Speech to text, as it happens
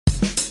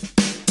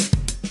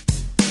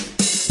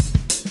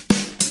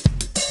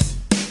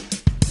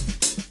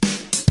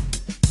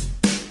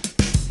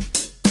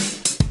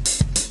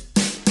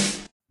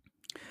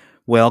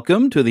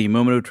Welcome to the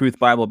Moment of Truth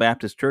Bible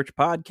Baptist Church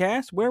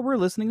podcast, where we're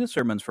listening to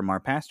sermons from our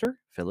pastor,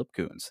 Philip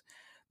Coons.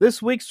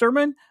 This week's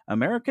sermon,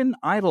 American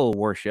Idol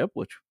Worship,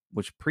 which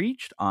was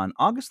preached on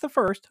August the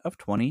 1st of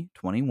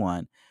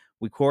 2021.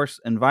 We, of course,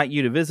 invite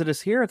you to visit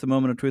us here at the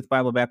Moment of Truth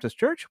Bible Baptist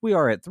Church. We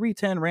are at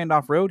 310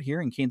 Randolph Road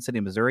here in Kansas City,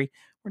 Missouri.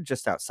 We're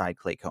just outside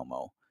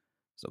Claycomo.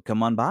 So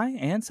come on by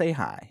and say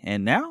hi.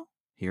 And now,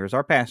 here's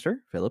our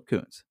pastor, Philip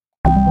Coons.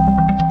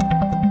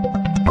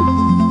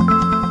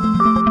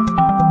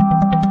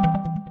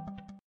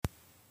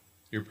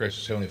 Dear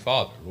precious Heavenly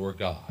Father, Lord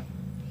God,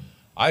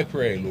 I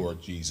pray, Lord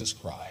Jesus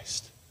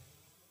Christ,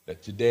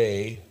 that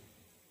today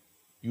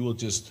you will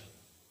just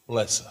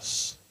bless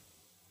us.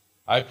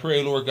 I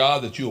pray, Lord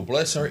God, that you will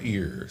bless our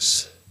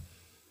ears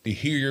to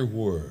hear your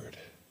word,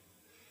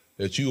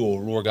 that you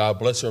will, Lord God,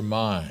 bless our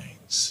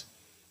minds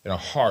and our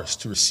hearts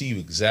to receive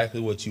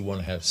exactly what you want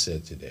to have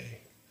said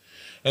today.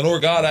 And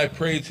Lord God, I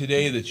pray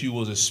today that you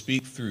will just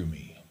speak through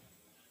me,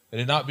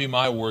 that it not be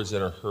my words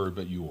that are heard,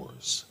 but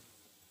yours.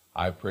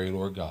 I pray,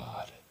 Lord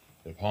God,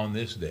 that upon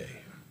this day,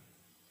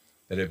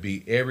 that it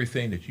be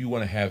everything that you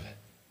want to have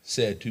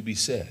said to be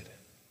said.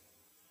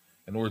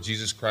 And Lord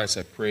Jesus Christ,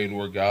 I pray,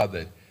 Lord God,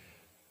 that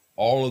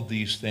all of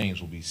these things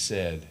will be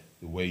said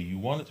the way you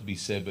want it to be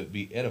said, but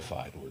be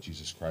edified, Lord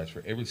Jesus Christ,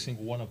 for every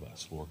single one of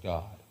us, Lord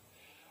God.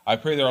 I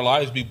pray that our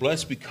lives be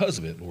blessed because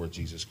of it, Lord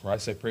Jesus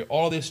Christ. I pray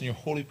all this in your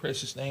holy,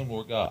 precious name,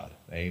 Lord God.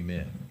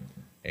 Amen.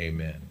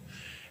 Amen.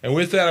 And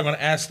with that, I'm going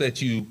to ask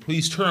that you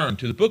please turn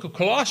to the book of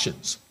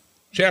Colossians,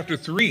 chapter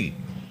 3,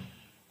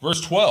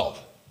 verse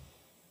 12,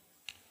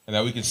 and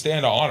that we can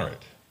stand to honor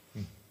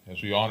it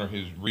as we honor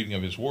his reading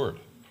of his word.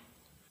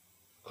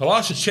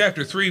 Colossians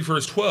chapter 3,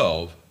 verse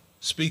 12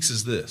 speaks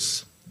as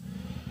this: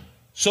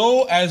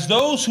 So as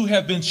those who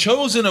have been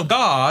chosen of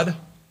God,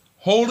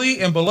 holy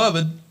and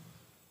beloved,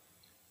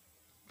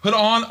 put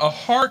on a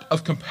heart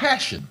of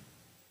compassion,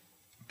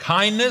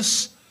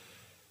 kindness,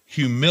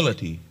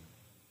 humility,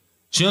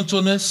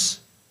 gentleness,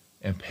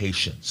 and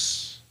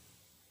patience.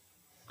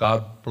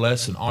 God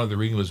bless and honor the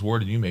reading of his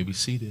word, and you may be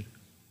seated.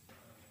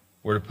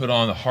 We're to put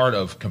on the heart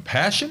of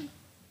compassion,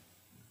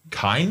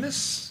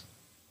 kindness,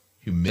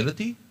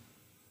 humility,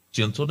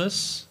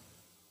 gentleness,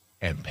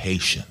 and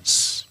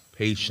patience.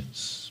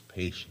 Patience.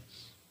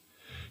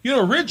 You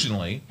know,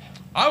 originally,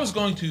 I was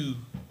going to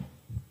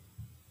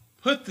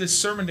put this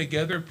sermon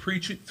together,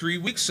 preach it 3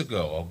 weeks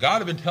ago. God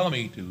had been telling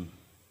me to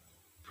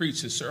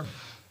preach this sermon.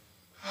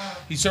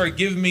 He started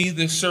giving me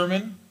this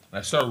sermon. I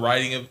started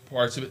writing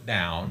parts of it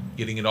down,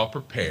 getting it all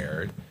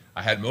prepared.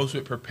 I had most of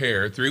it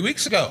prepared 3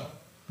 weeks ago.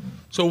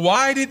 So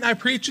why didn't I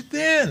preach it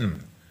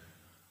then?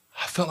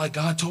 I felt like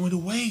God told me to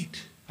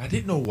wait. I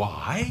didn't know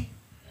why,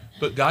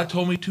 but God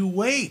told me to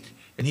wait.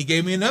 And he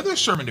gave me another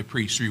sermon to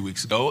preach 3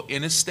 weeks ago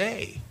in its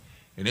stay,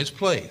 in its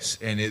place.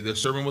 And the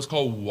sermon was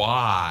called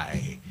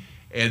Why.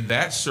 And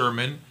that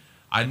sermon,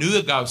 I knew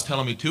that God was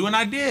telling me to, and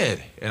I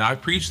did. And I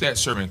preached that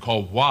sermon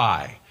called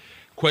Why.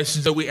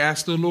 Questions that we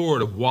asked the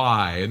Lord of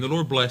why, and the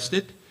Lord blessed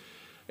it.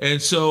 And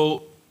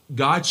so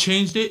God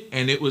changed it,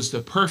 and it was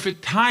the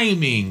perfect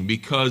timing,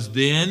 because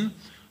then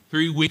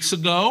 3 weeks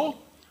ago,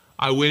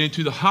 I went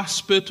into the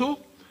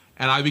hospital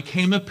and I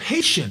became a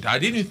patient. I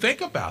didn't even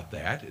think about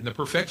that and the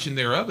perfection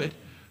thereof it,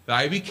 that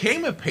I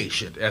became a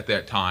patient at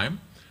that time.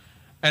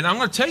 And I'm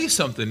going to tell you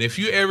something. If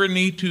you ever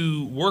need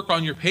to work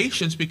on your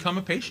patience, become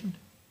a patient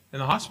in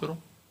the hospital.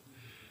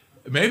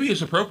 Maybe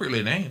it's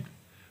appropriately named.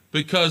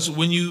 Because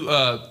when you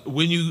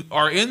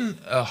are in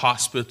a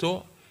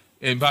hospital,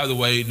 and by the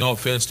way, no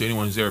offense to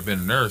anyone who's ever been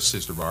a nurse,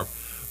 Sister Barb,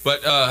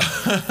 but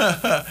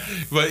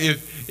but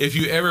if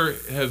you ever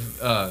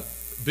have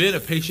been a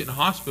patient in a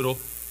hospital,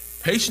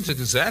 patience is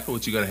exactly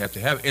what you got to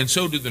have, and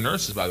so do the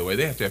nurses. By the way,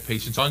 they have to have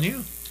patience on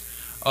you.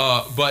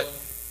 But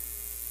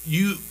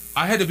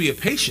I had to be a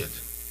patient,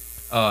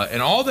 and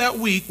all that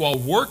week while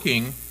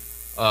working,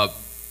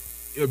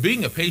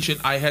 being a patient,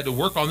 I had to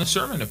work on the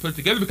sermon and put it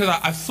together, because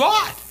I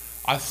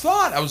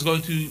thought I was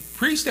going to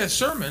preach that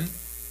sermon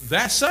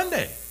that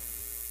Sunday.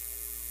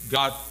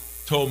 God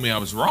told me I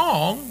was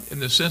wrong in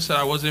the sense that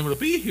I wasn't able to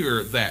be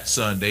here that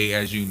Sunday,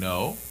 as you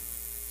know.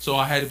 So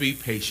I had to be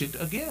patient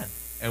again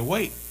and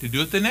wait to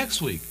do it the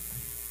next week.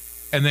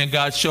 And then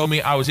God showed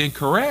me I was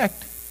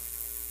incorrect,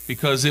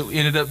 because it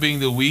ended up being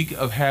the week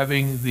of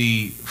having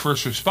the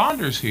first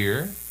responders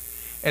here,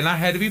 and I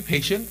had to be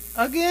patient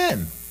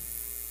again.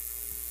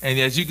 And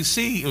as you can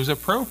see, it was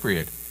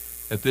appropriate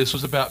that this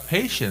was about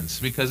patience,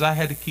 because I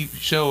had to keep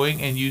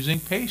showing and using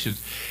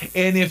patience.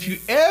 And if you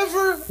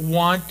ever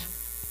want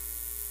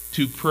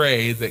to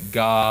pray that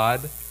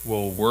God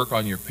will work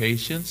on your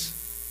patience,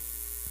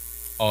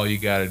 all you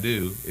got to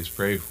do is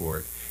pray for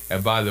it.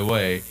 And by the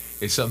way,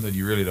 it's something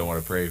you really don't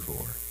want to pray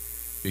for,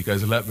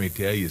 because let me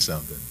tell you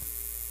something.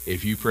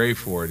 If you pray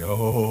for it,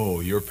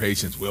 your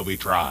patience will be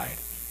tried.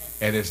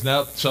 And it's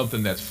not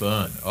something that's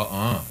fun.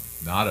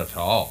 Not at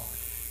all.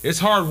 It's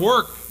hard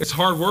work. It's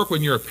hard work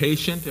when you're a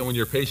patient, and when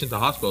you're a patient at the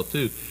hospital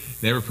too.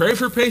 Never pray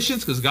for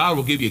patience, because God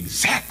will give you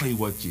exactly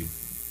what you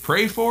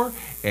pray for,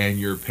 and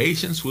your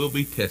patience will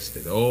be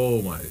tested.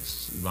 Oh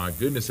my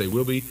goodness, they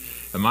will be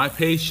And my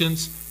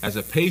patience as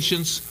a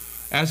patient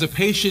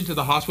to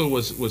the hospital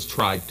was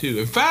tried too.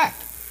 In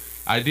fact,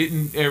 I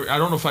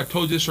don't know if I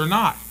told you this or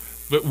not,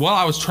 but while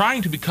I was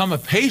trying to become a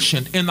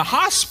patient in the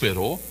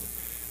hospital,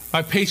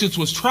 my patience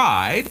was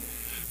tried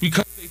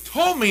because they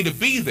told me to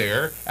be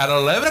there at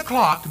 11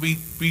 o'clock to be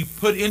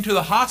put into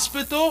the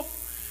hospital.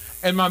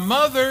 And my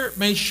mother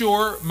made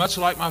sure, much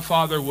like my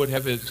father would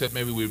have, except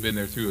maybe we'd been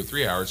there 2 or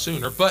 3 hours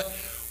sooner, but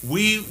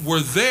we were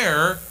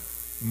there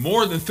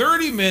more than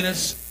 30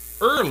 minutes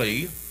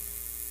early,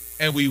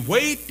 and we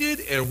waited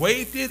and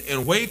waited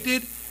and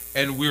waited,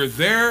 and we were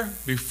there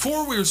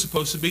before we were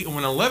supposed to be. And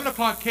when 11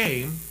 o'clock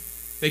came,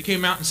 they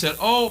came out and said,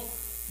 oh,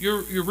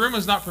 your room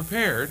is not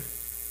prepared.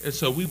 And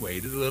so we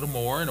waited a little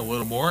more and a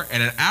little more,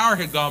 and an hour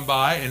had gone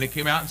by, and they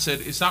came out and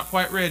said, it's not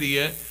quite ready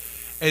yet.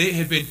 And it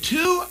had been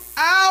 2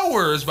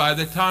 hours by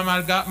the time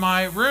I got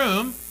my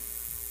room.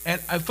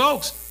 And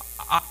folks,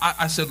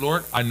 I said,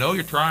 Lord, I know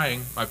you're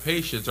trying my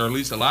patience, or at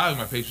least allowing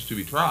my patience to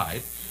be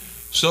tried,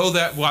 so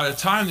that by the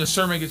time the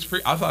sermon gets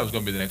preached, I thought it was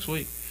going to be the next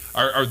week,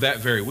 or that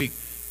very week.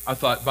 I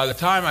thought, by the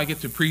time I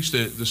get to preach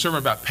the sermon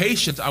about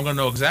patience, I'm going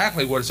to know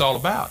exactly what it's all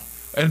about.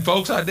 And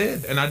folks, I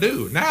did, and I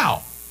do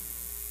now,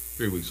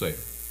 3 weeks later.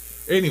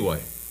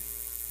 Anyway,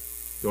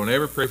 don't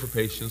ever pray for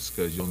patience,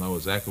 because you'll know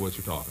exactly what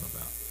you're talking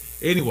about.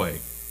 Anyway,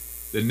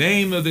 the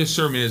name of this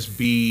sermon is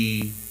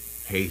Be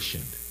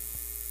Patient.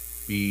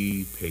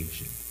 Be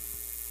patient.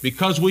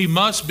 Because we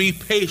must be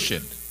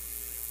patient.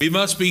 We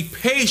must be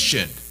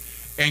patient.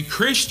 And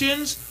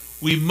Christians,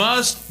 we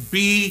must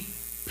be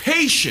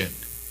patient.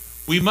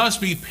 We must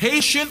be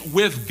patient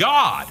with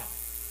God.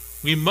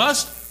 We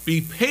must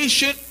be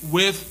patient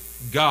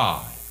with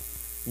God.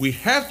 We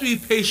have to be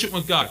patient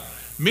with God.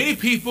 Many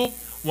people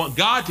want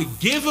God to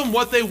give them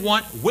what they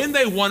want when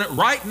they want it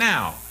right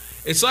now.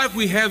 It's like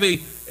we have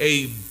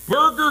a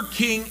Burger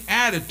King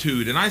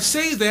attitude. And I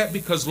say that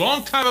because a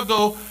long time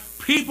ago,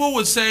 people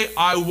would say,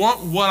 I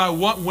want what I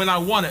want when I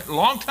want it. A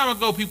long time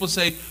ago, people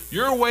say,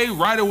 your way,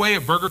 right away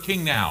at Burger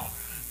King now.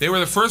 They were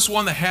the first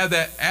one that had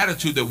that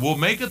attitude that we'll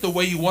make it the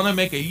way you want to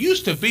make it. It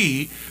used to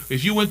be,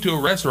 if you went to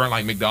a restaurant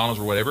like McDonald's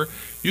or whatever,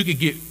 you could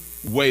get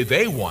the way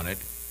they wanted.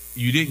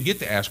 You didn't get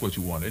to ask what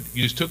you wanted.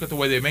 You just took it the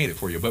way they made it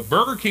for you. But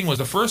Burger King was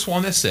the first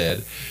one that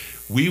said,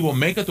 we will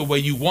make it the way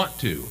you want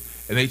to.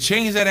 And they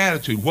changed that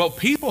attitude. Well,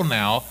 people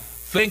now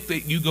think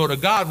that you go to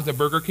God with a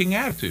Burger King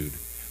attitude.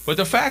 But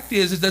the fact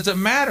is, it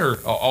doesn't matter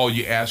all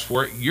you ask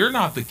for. You're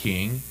not the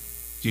king.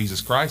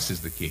 Jesus Christ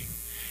is the king.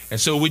 And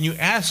so when you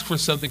ask for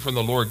something from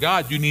the Lord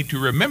God, you need to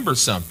remember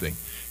something.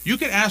 You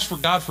can ask for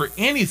God for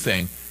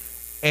anything,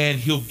 and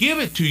he'll give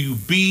it to you,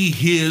 be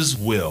his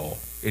will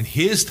in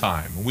his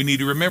time. We need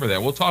to remember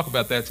that. We'll talk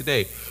about that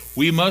today.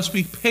 We must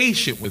be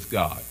patient with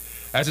God.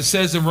 As it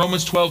says in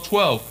Romans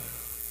 12:12,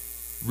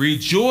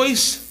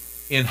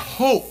 rejoice in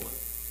hope.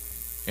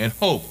 And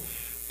hope.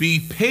 Be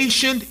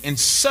patient in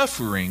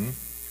suffering.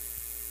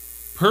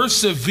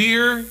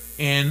 Persevere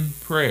in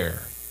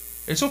prayer.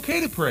 It's okay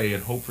to pray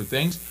and hope for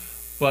things,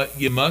 but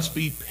you must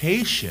be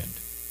patient.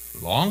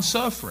 Long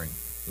suffering.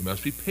 We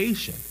must be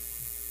patient,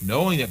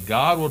 knowing that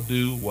God will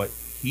do what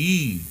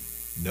he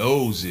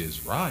knows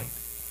is right.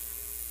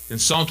 In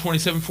Psalm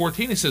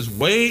 27:14, it says,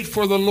 wait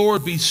for the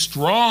Lord, be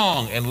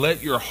strong, and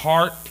let your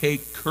heart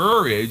take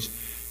courage.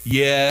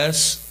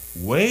 Yes,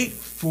 wait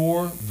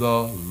for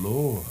the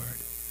Lord.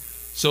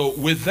 So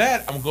with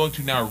that, I'm going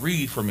to now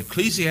read from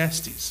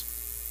Ecclesiastes.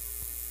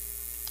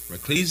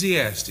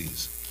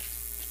 Ecclesiastes.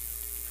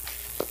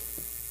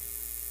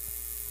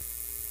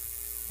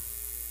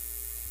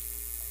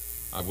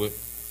 I went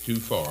too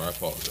far, I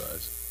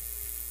apologize.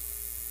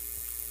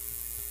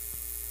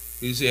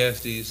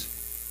 Ecclesiastes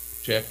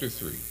chapter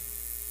 3.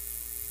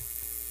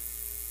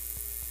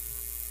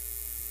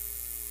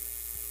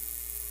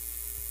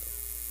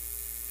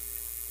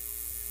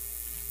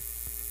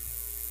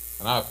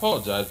 And I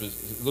apologize, but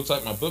it looks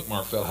like my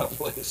bookmark fell out of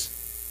place.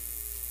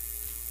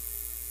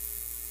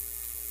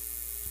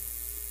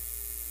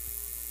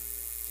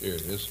 There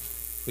it is.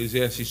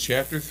 Ecclesiastes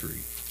chapter 3.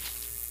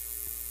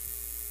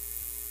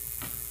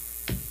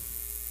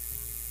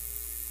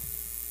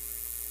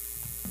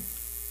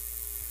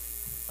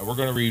 And we're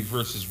going to read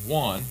verses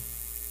 1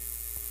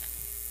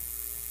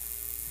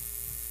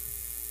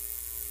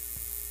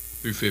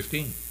 through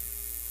 15.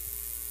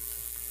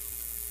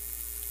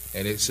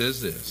 And it says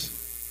this.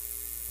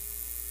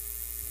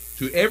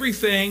 To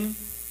everything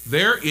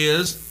there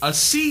is a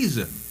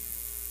season,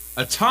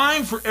 a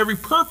time for every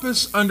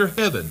purpose under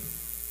heaven,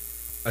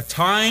 a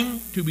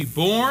time to be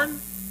born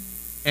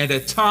and a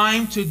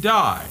time to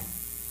die,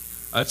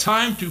 a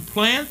time to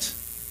plant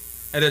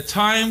and a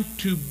time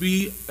to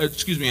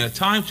and a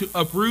time to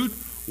uproot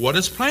what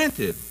is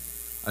planted,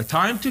 a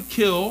time to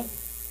kill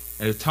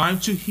and a time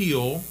to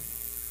heal,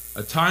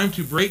 a time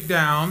to break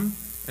down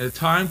and a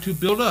time to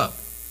build up,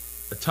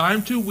 a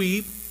time to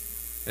weep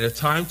and a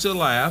time to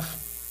laugh,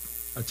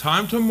 a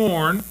time to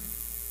mourn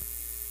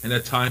and a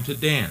time to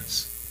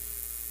dance,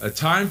 a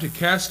time to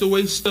cast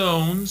away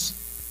stones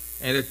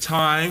and a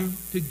time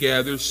to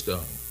gather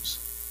stones,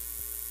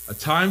 A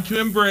time to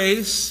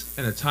embrace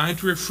and a time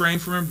to refrain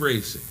from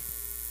embracing.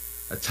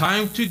 A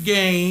time to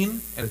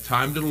gain and a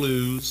time to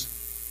lose.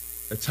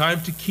 A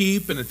time to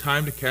keep and a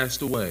time to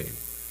cast away.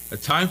 A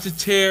time to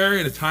tear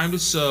and a time to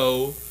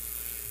sow.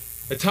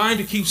 A time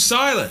to keep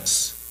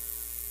silence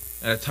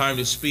and a time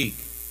to speak.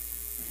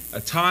 A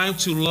time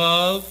to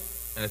love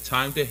and a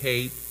time to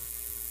hate.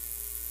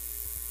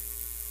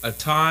 A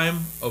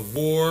time of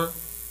war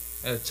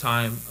and a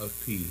time of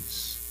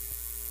peace.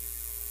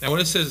 Now, when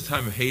it says a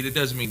time of hate, it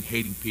doesn't mean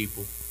hating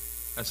people.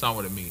 That's not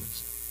what it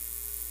means.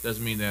 It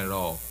doesn't mean that at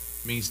all.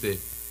 It means to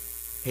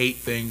hate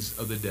things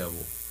of the devil,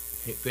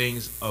 hate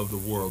things of the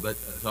world.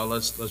 So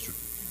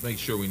let's make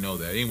sure we know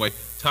that. Anyway,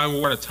 time of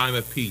war and a time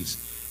of peace.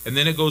 And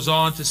then it goes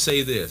on to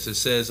say this. It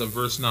says in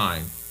verse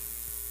 9,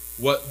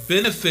 what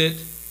benefit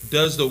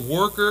does the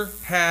worker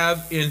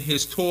have in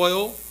his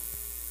toil?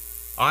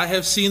 I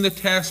have seen the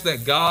task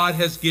that God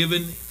has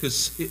given to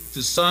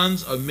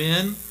sons of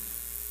men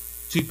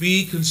to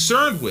be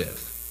concerned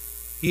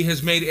with. He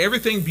has made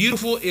everything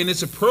beautiful in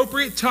its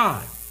appropriate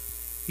time.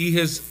 He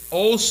has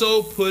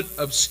also put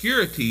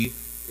obscurity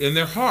in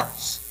their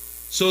hearts,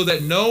 so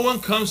that no one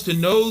comes to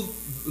know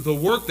the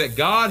work that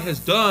God has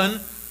done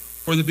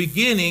from the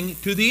beginning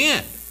to the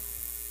end.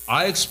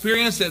 I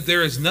experience that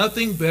there is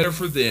nothing better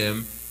for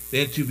them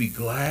than to be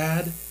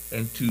glad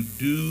and to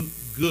do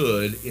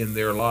good in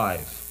their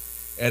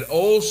life, and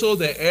also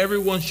that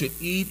everyone should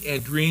eat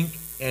and drink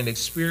and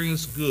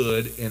experience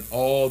good in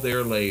all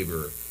their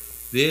labor.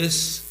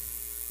 This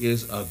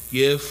is a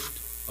gift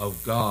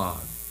of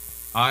God.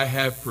 I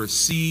have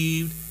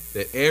perceived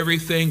that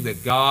everything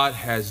that God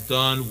has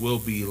done will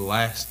be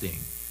lasting,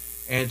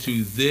 and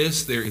to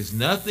this there is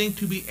nothing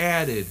to be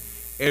added,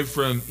 and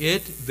from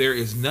it there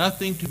is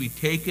nothing to be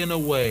taken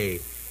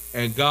away.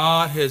 And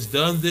God has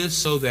done this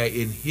so that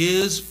in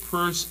his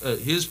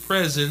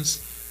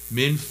presence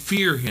men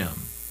fear him.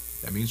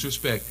 That means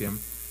respect him.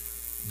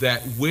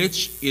 That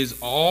which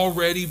is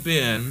already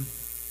been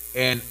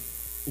and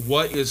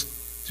what is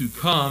to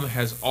come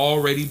has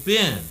already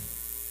been.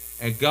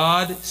 And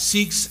God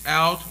seeks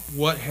out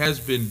what has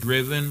been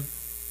driven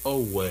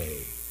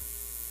away.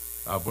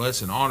 God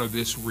bless and honor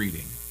this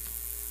reading.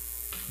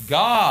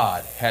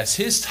 God has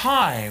his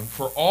time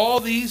for all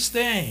these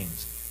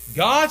things.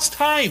 God's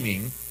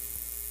timing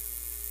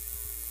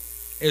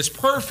is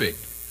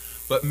perfect.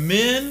 But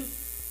men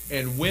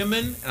and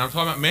women, and I'm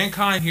talking about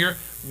mankind here,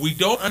 we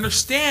don't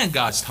understand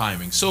God's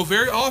timing. So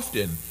very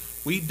often,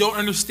 we don't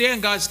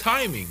understand God's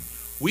timing.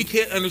 We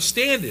can't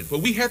understand it, but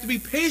we have to be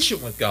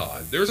patient with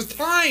God. There's a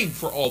time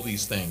for all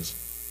these things.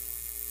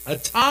 A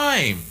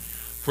time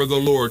for the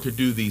Lord to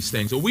do these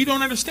things. And we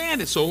don't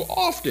understand it so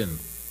often.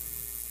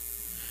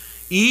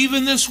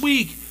 Even this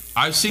week,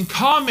 I've seen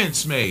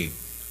comments made.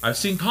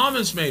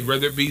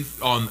 Whether it be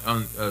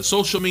on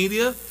social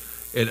media,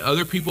 and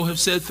other people have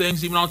said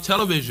things even on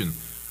television.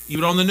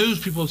 Even on the news,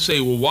 people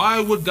say, well, why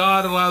would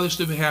God allow this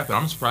to happen?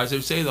 I'm surprised they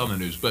would say that on the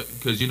news, but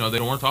because, they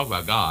don't want to talk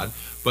about God.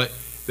 But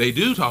they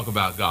do talk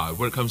about God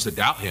when it comes to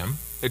doubt him.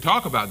 They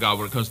talk about God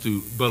when it comes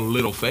to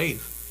belittle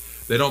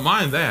faith. They don't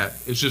mind that.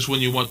 It's just when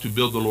you want to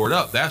build the Lord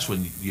up, that's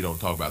when you don't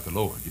talk about the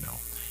Lord,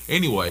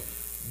 Anyway,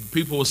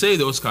 people will say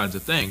those kinds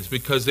of things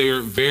because they are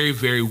very,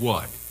 very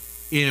what?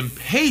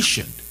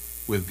 Impatient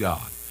with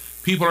God.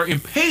 People are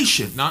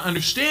impatient, not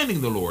understanding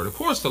the Lord. Of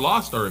course, the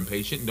lost are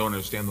impatient and don't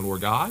understand the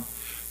Lord God.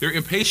 They're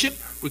impatient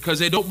because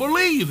they don't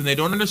believe and they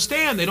don't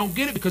understand. They don't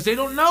get it because they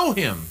don't know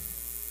him.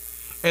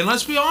 And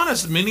let's be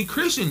honest, many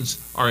Christians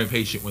are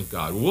impatient with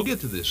God. We'll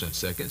get to this in a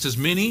second. It says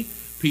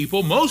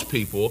most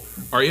people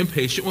are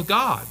impatient with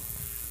God.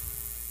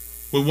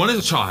 When one is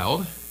a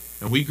child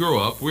and we grow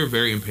up, we're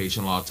very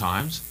impatient a lot of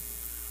times.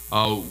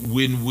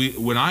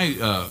 When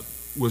I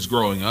was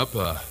growing up,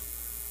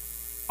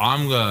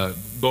 I'm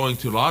going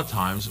to a lot of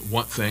times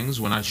want things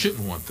when I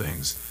shouldn't want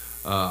things.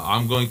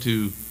 I'm going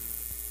to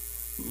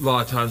a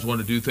lot of times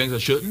want to do things I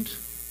shouldn't.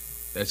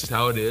 That's just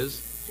how it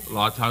is. A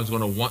lot of times I'm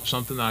going to want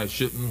something that I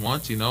shouldn't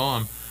want.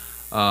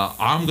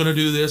 I'm going to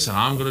do this and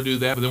I'm going to do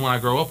that. But then when I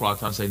grow up, a lot of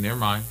times I say, never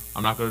mind,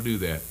 I'm not going to do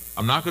that.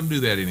 I'm not going to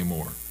do that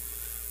anymore.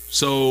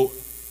 So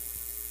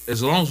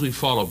as long as we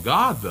follow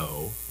God,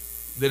 though,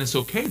 then it's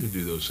okay to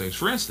do those things.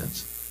 For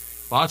instance,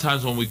 a lot of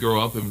times when we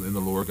grow up in the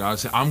Lord, God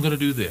says, I'm going to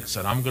do this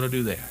and I'm going to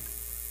do that.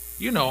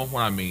 You know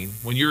what I mean.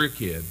 When you're a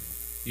kid,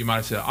 you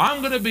might say, I'm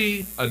going to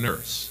be a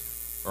nurse,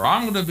 or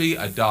I'm going to be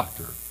a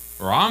doctor,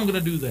 or I'm going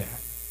to do that,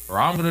 or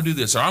I'm going to do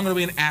this, or I'm going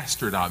to be an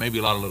astronaut. Maybe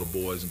a lot of little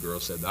boys and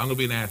girls said that. I'm going to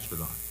be an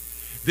astronaut.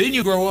 Then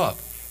you grow up,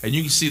 and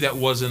you can see that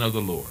wasn't of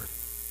the Lord.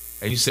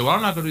 And you say, well,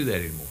 I'm not going to do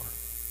that anymore.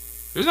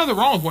 There's nothing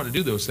wrong with wanting to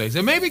do those things.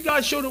 And maybe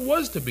God showed it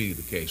was to be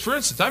the case. For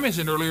instance, I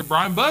mentioned earlier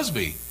Brian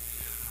Busby.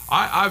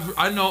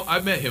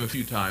 I've met him a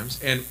few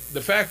times, and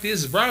the fact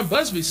is Brian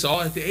Busby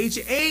saw at the age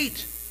of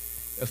 8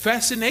 a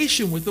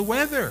fascination with the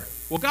weather.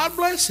 Well, God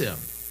bless him.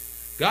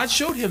 God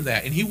showed him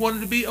that, and he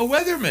wanted to be a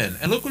weatherman.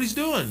 And look what he's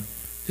doing.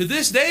 To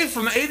this day,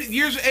 from 8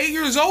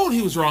 years old,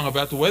 he was wrong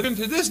about the weather, and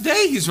to this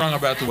day, he's wrong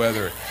about the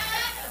weather.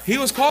 He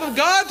was called of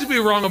God to be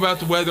wrong about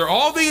the weather.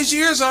 All these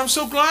years, I'm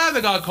so glad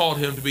that God called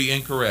him to be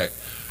incorrect.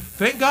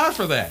 Thank God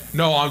for that.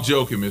 No, I'm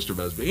joking, Mr.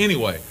 Busby.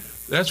 Anyway,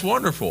 that's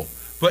wonderful.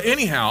 But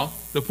anyhow,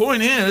 the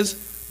point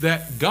is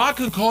that God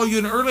can call you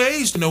in an early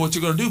age to know what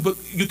you're going to do, but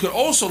you could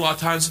also a lot of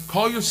times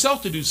call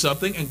yourself to do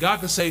something, and God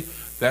can say,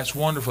 that's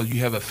wonderful, you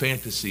have a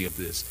fantasy of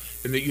this,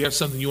 and that you have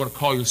something you want to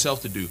call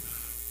yourself to do.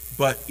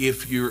 But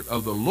if you're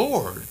of the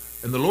Lord,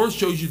 and the Lord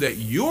shows you that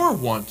your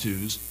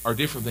want-tos are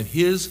different than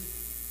his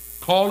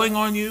calling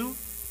on you,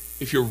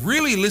 if you're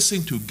really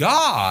listening to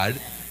God,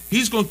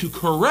 he's going to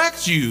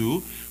correct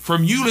you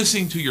from you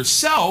listening to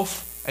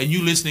yourself and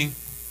you listening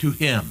to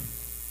him.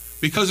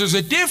 Because there's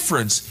a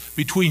difference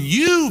between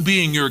you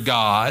being your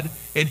God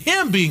and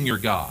him being your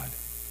God.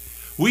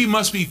 We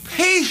must be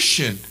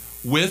patient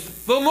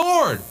with the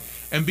Lord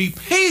and be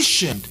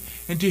patient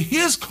into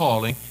his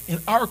calling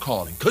and our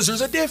calling. Because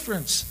there's a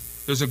difference.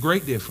 There's a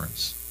great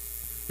difference.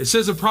 It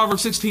says in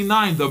Proverbs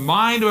 16:9, the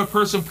mind of a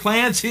person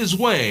plans his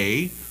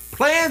way,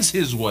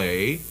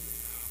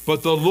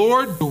 but the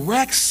Lord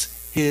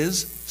directs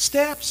his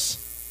steps.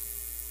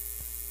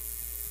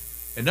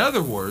 In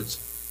other words,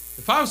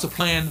 if I was to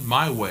plan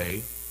my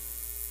way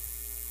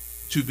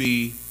to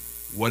be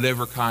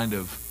whatever kind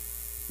of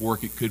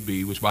work it could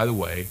be, which, by the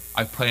way,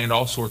 I've planned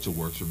all sorts of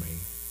work for me.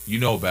 You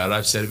know about it.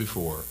 I've said it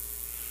before.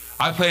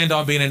 I planned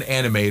on being an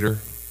animator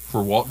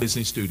for Walt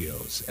Disney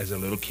Studios as a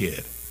little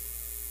kid.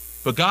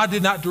 But God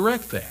did not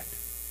direct that.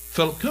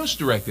 Philip Kuntz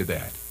directed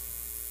that.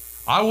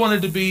 I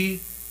wanted to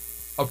be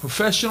a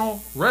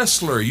professional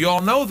wrestler. You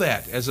all know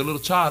that as a little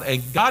child.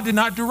 And God did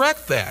not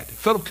direct that.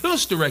 Philip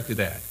Kuntz directed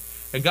that.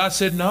 And God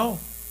said, no,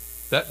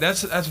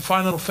 that's a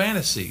fine little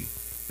fantasy.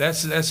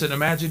 That's an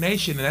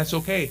imagination, and that's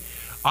okay.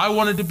 I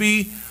wanted to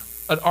be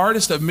an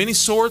artist of many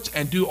sorts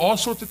and do all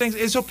sorts of things.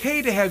 It's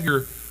okay to have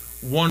your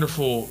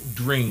wonderful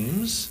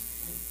dreams.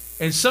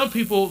 And some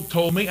people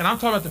told me, and I'm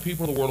talking about the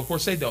people of the world, of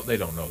course, they don't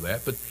know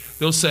that, but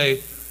they'll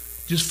say,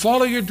 just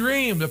follow your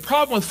dream. The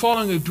problem with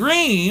following a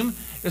dream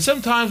is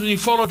sometimes when you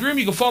follow a dream,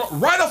 you can fall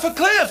right off a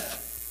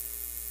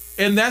cliff.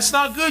 And that's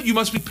not good. You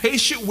must be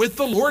patient with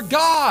the Lord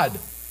God.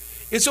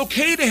 It's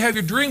okay to have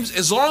your dreams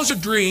as long as your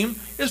dream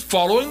is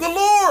following the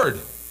Lord.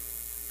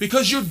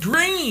 Because your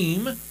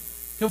dream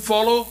can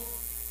follow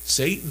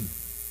Satan,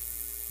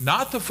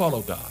 not to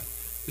follow God.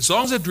 As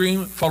long as a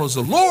dream follows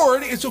the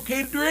Lord, it's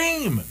okay to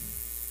dream.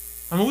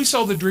 I mean, we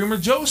saw the dreamer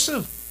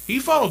Joseph. He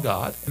followed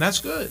God, and that's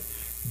good.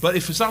 But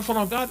if it's not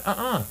following God,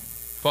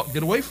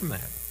 get away from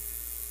that.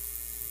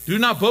 Do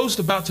not boast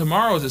about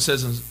tomorrow, as it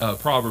says in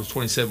Proverbs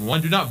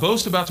 27:1. Do not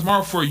boast about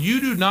tomorrow, for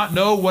you do not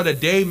know what a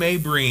day may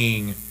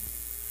bring.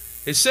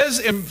 It says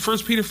in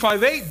 1 Peter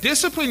 5:8,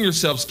 discipline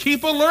yourselves,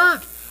 keep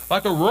alert.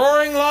 Like a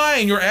roaring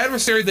lion, your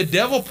adversary, the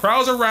devil,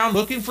 prowls around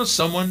looking for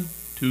someone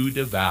to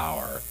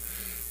devour.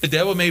 The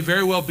devil may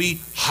very well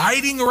be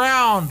hiding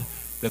around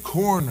the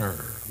corner,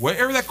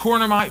 wherever that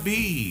corner might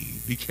be.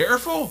 Be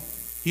careful.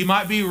 He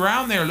might be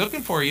around there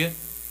looking for you.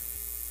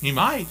 He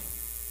might.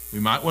 We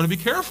might want to be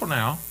careful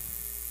now.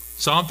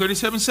 Psalm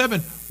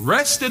 37:7,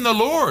 rest in the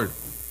Lord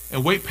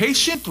and wait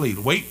patiently.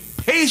 Wait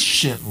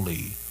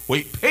patiently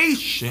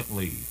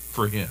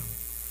for him.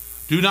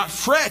 Do not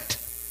fret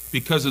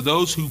because of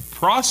those who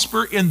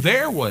prosper in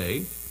their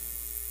way,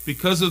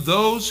 because of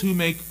those who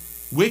make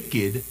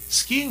wicked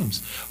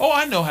schemes. Oh,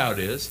 I know how it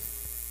is.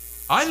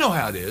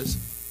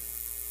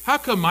 How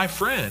come my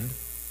friend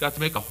got to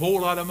make a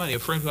whole lot of money, a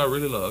friend who I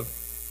really love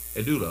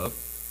and do love?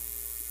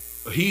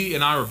 He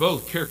and I were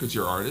both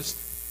caricature artists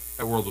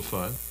at World of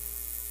Fun,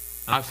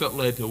 and I felt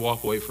led to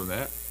walk away from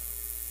that.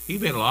 He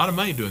made a lot of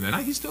money doing that.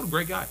 Now, he's still a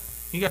great guy.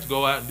 He got to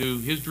go out and do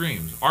his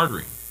dreams, our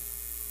dream.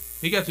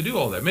 He got to do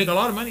all that, made a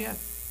lot of money at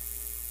it.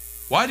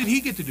 Why did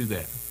he get to do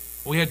that?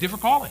 Well, he had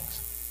different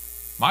callings.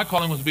 My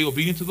calling was to be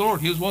obedient to the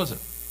Lord. His wasn't.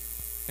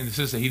 And it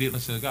says that he didn't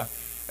listen to God.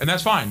 And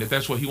that's fine if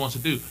that's what he wants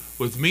to do.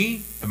 With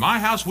me and my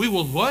house, we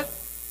will what?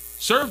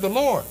 Serve the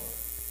Lord.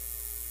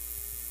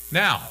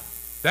 Now,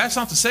 that's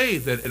not to say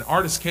that an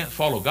artist can't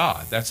follow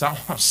God. That's not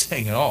what I'm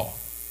saying at all.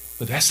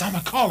 But that's not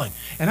my calling.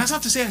 And that's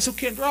not to say I still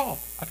can't draw.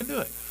 I can do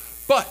it.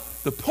 But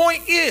the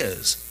point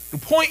is,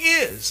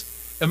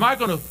 am I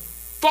going to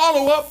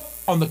follow up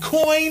on the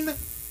coin,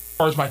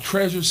 or is my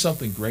treasure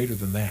something greater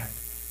than that?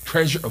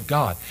 Treasure of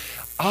God.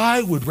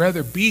 I would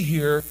rather be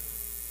here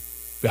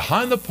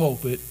behind the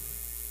pulpit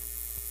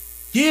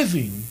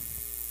giving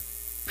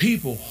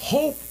people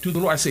hope to the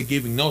Lord. I say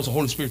giving, no, it's the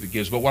Holy Spirit that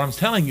gives. But what I'm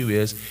telling you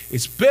is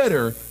it's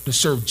better to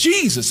serve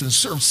Jesus than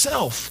serve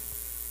self.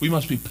 We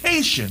must be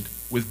patient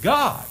with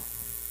God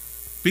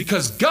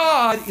because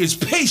God is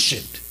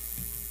patient.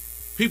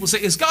 People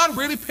say, is God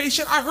really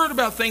patient? I heard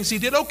about things he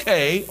did.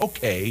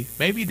 Okay,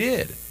 maybe he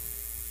did.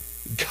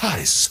 God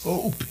is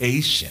so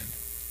patient.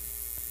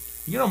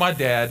 You know, my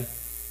dad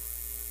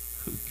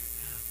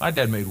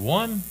made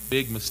one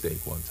big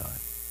mistake one time.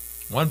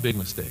 One big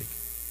mistake.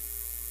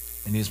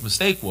 And his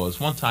mistake was,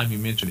 one time he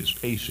mentioned his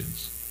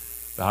patience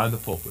behind the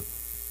pulpit.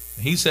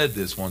 And he said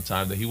this one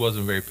time, that he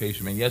wasn't very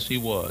patient. Man, yes, he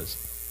was.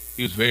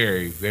 He was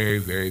very, very,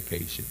 very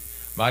patient.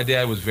 My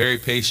dad was very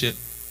patient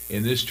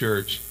in this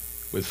church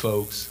with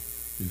folks.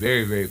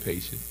 Very, very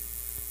patient.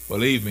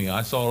 Believe me,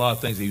 I saw a lot of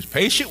things he was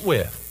patient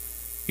with.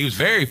 He was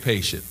very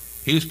patient.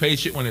 He was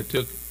patient when it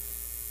took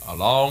a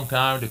long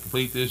time to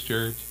complete this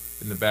church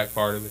in the back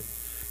part of it.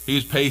 He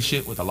was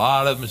patient with a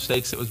lot of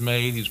mistakes that was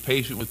made. He was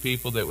patient with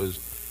people that was,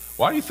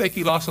 why do you think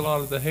he lost a lot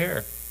of the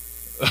hair?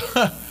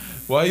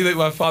 Why do you think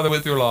my father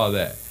went through a lot of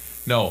that?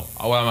 No,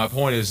 well, my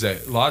point is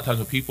that a lot of times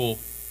when people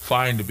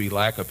find to be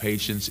lack of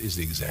patience is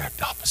the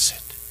exact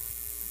opposite.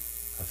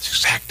 It's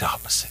the exact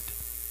opposite.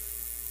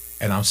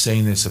 And I'm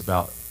saying this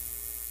about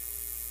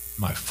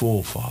my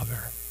full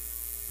Father,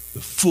 the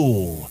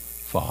full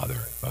Father,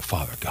 my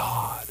Father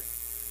God.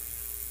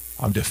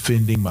 I'm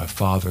defending my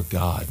Father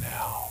God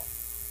now.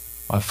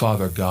 My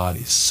Father God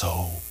is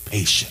so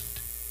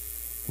patient.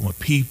 And when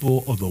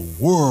people of the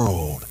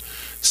world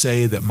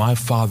say that my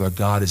Father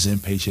God is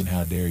impatient,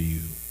 how dare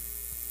you?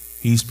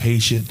 He's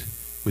patient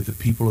with the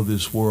people of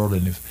this world,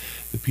 and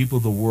if the people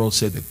of the world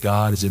say that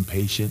God is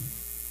impatient,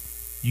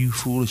 you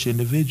foolish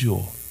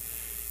individual.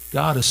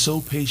 God is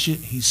so patient,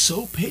 he's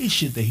so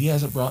patient that he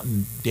hasn't brought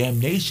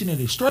damnation and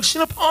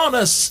destruction upon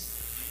us.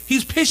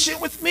 He's patient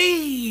with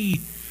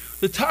me.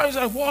 The times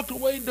I walked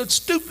away and done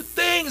stupid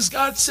things,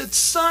 God said,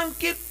 son,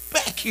 get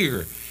back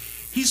here.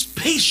 He's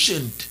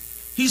patient.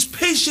 He's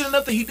patient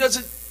enough that he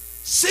doesn't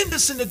send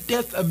us into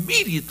death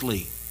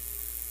immediately.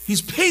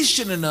 He's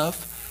patient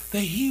enough that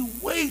he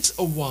waits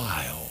a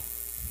while.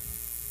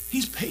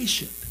 He's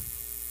patient.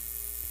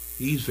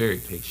 He's very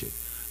patient.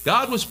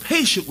 God was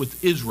patient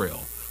with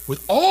Israel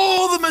with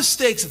all the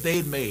mistakes that they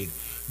had made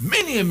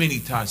many and many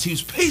times. He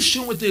was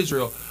patient with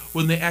Israel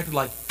when they acted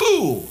like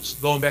fools,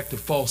 going back to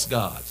false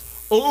gods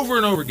over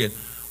and over again.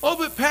 Oh,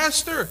 but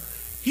Pastor,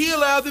 he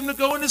allowed them to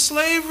go into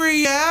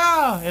slavery.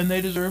 Yeah, and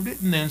they deserved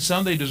it. And then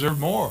some, they deserved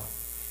more.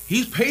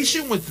 He's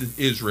patient with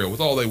Israel with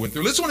all they went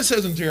through. Listen to what it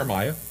says in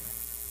Jeremiah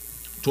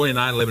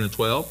 29, 11, and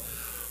 12.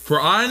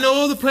 For I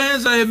know the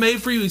plans I have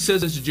made for you. He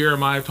says this to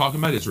Jeremiah, talking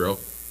about Israel.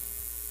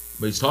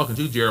 But he's talking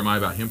to Jeremiah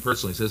about him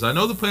personally. He says, I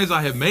know the plans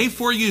I have made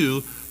for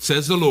you,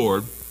 says the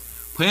Lord,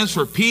 plans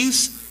for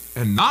peace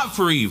and not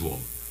for evil,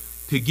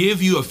 to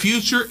give you a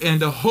future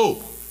and a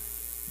hope.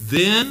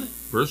 Then,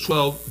 verse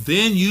 12,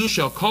 then you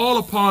shall call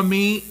upon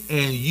me,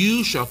 and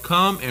you shall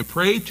come and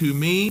pray to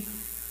me,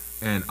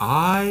 and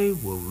I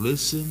will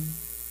listen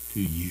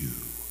to you.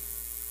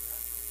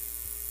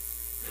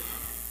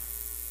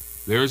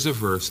 There's a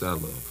verse that I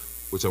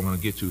love, which I want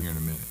to get to here in a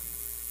minute.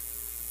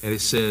 And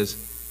it says,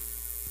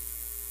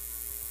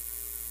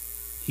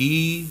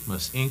 he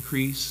must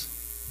increase,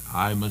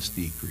 I must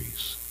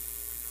decrease.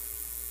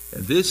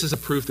 And this is a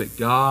proof that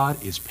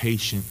God is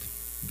patient.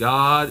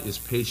 God is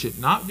patient,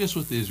 not just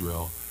with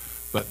Israel,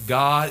 but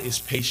God is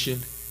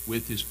patient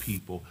with his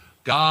people.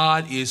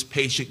 God is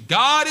patient.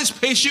 God is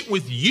patient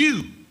with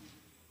you.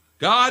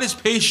 God is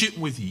patient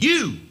with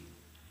you.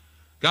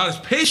 God is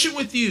patient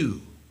with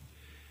you.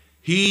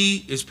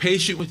 He is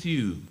patient with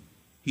you.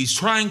 He's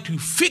trying to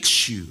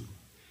fix you.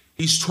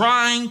 He's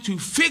trying to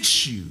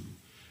fix you.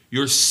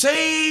 You're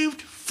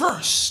saved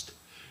first.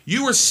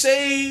 You were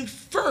saved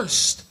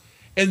first.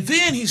 And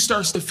then he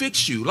starts to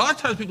fix you. A lot of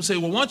times people say,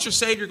 well, once you're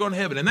saved, you're going to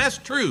heaven. And that's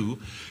true.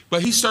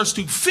 But he starts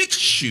to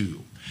fix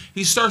you.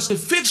 He starts to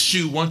fix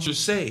you once you're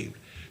saved.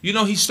 You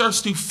know, he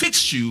starts to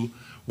fix you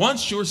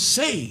once you're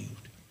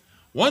saved.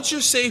 Once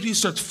you're saved, he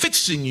starts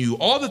fixing you.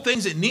 All the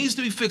things that needs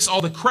to be fixed,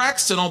 all the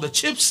cracks and all the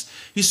chips,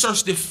 he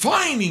starts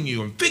defining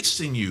you and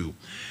fixing you.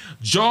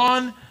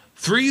 John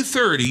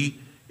 3:30,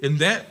 in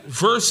that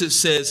verse it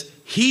says,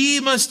 he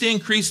must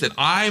increase that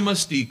I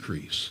must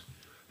decrease.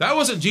 That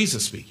wasn't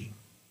Jesus speaking.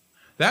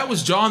 That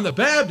was John the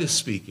Baptist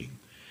speaking.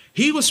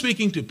 He was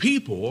speaking to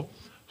people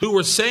who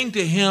were saying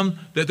to him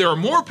that there are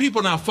more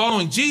people now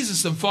following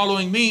Jesus than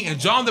following me. And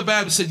John the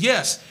Baptist said,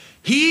 yes,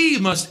 he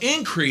must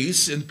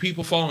increase in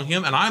people following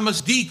him, and I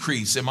must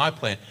decrease in my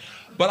plan.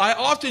 But I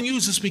often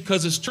use this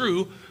because it's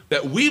true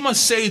that we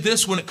must say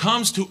this when it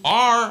comes to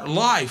our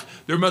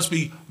life. There must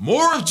be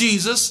more of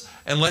Jesus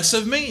and less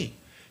of me.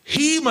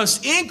 He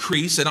must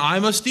increase and I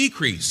must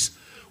decrease.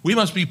 We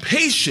must be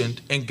patient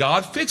in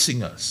God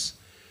fixing us.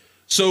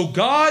 So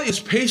God is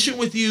patient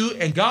with you,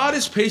 and God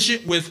is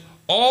patient with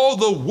all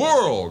the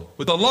world,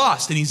 with the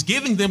lost, and he's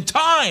giving them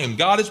time.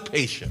 God is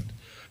patient.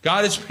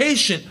 God is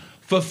patient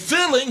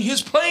fulfilling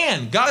his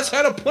plan. God has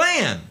had a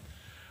plan.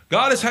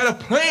 God has had a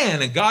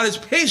plan, and God is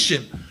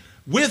patient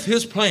with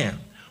his plan.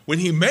 When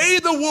he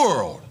made the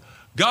world,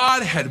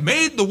 God had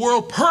made the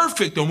world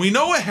perfect, and we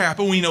know what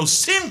happened. We know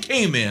sin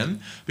came in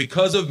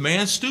because of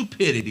man's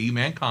stupidity,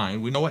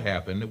 mankind. We know what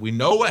happened. We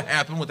know what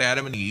happened with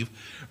Adam and Eve.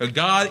 And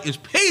God is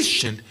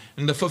patient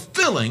in the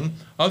fulfilling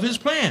of his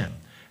plan.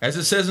 As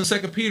it says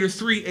in 2 Peter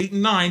 3, 8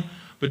 and 9,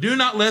 but do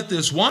not let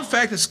this one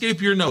fact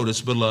escape your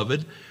notice,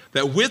 beloved,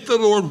 that with the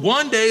Lord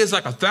 1 day is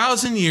like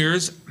 1,000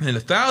 years, and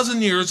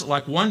 1,000 years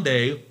like 1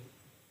 day.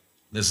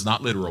 This is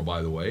not literal,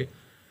 by the way.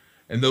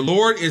 And the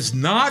Lord is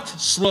not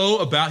slow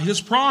about his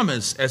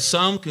promise, as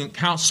some can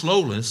count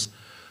slowness,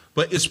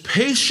 but is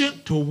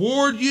patient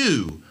toward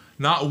you,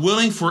 not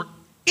willing for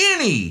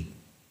any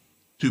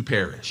to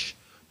perish,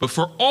 but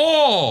for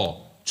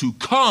all to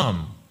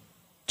come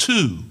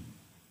to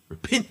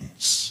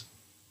repentance.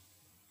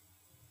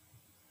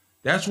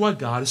 That's why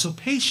God is so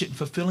patient in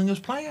fulfilling his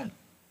plan.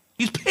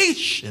 He's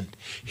patient.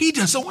 He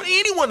doesn't want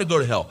anyone to go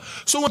to hell.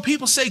 So when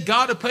people say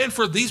God had planned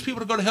for these people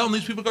to go to hell and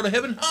these people to go to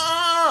heaven,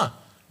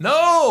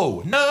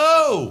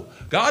 no.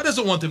 God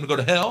doesn't want them to go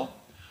to hell.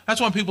 That's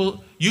why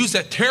people use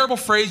that terrible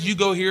phrase, you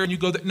go here and you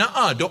go there.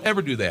 Nuh-uh, don't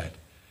ever do that.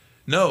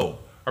 No.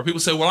 Or people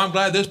say, well, I'm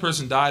glad this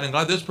person died and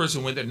glad this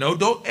person went there. No,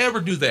 don't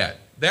ever do that.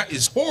 That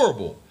is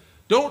horrible.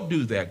 Don't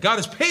do that. God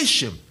is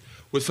patient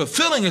with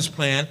fulfilling his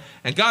plan,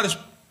 and God is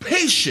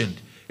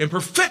patient in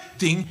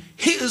perfecting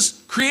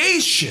his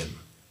creation.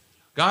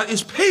 God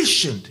is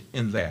patient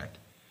in that.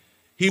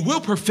 He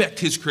will perfect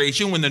his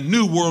creation when the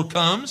new world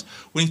comes,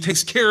 when he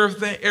takes care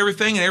of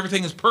everything and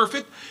everything is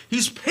perfect.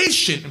 He's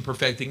patient in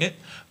perfecting it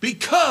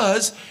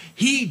because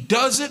he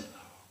doesn't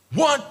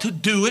want to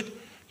do it.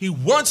 He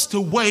wants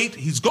to wait.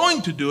 He's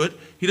going to do it.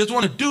 He doesn't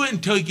want to do it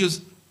until he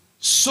gives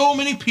so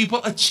many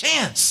people a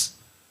chance.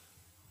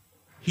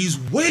 He's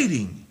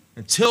waiting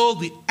until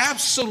the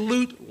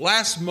absolute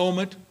last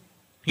moment.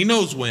 He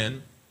knows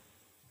when.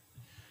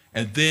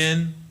 And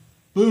then,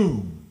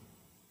 boom,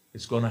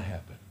 it's going to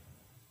happen.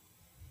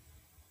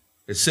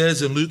 It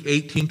says in Luke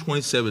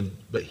 18:27,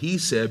 but he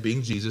said,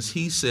 being Jesus,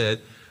 he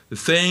said, the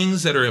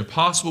things that are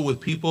impossible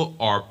with people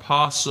are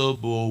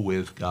possible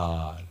with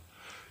God.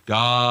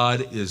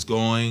 God is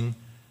going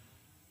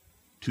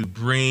to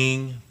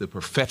bring the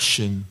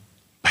perfection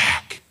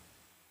back.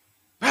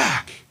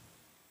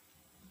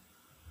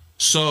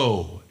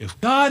 So, if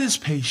God is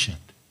patient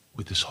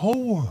with this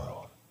whole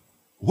world,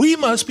 we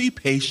must be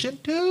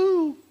patient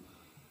too.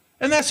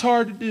 And that's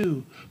hard to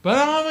do. But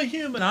I'm a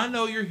human. I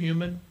know you're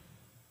human.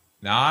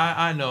 Now,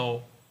 I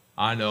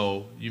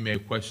know you may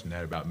question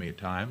that about me at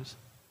times,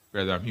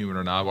 whether I'm human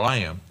or not. Well, I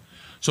am.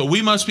 So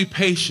we must be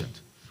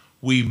patient.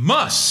 We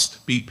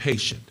must be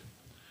patient.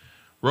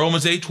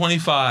 Romans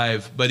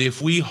 8:25, but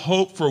if we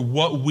hope for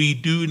what we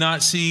do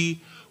not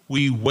see,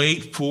 we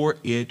wait for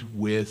it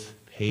with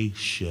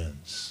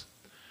patience.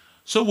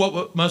 So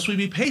what must we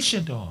be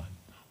patient on?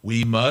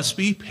 We must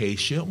be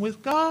patient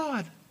with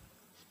God.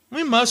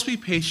 We must be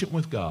patient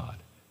with God.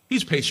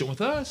 He's patient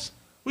with us.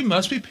 We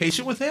must be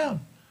patient with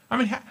him. I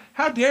mean,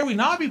 how dare we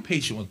not be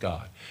patient with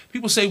God?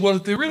 People say, well,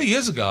 if there really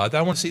is a God,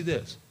 I want to see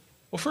this.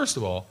 Well, first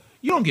of all,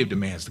 you don't give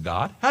demands to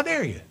God. How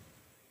dare you?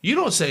 You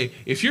don't say,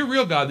 if you're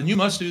real God, then you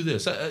must do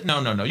this.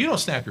 No. You don't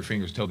snap your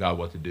fingers and tell God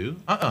what to do.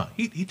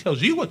 He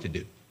tells you what to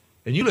do.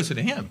 And you listen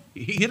to him.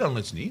 He doesn't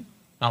listen to you.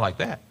 Not like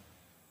that.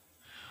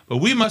 But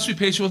we must be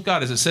patient with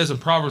God. As it says in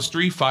Proverbs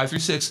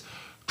 3:5-6,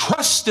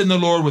 trust in the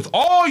Lord with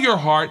all your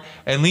heart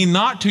and lean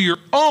not to your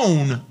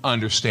own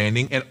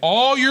understanding. In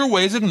all your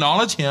ways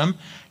acknowledge him,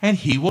 and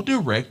he will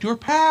direct your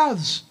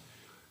paths.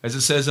 As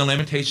it says in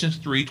Lamentations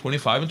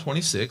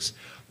 3:25-26,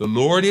 the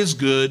Lord is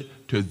good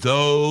to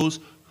those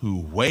who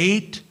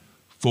wait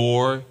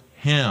for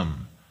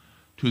him.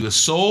 To the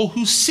soul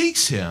who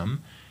seeks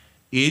him,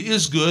 it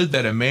is good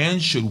that a man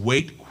should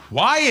wait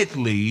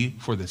quietly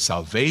for the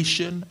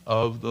salvation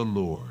of the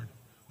Lord.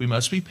 We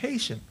must be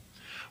patient.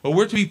 But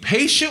we're to be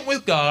patient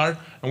with God,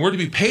 and we're to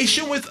be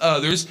patient with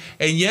others.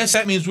 And yes,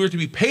 that means we're to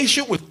be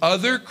patient with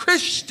other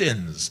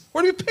Christians.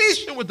 We're to be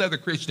patient with other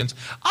Christians.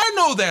 I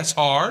know that's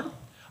hard.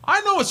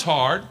 I know it's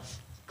hard.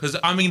 Because,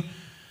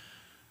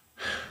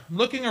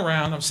 looking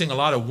around, I'm seeing a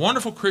lot of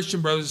wonderful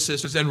Christian brothers and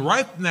sisters. And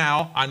right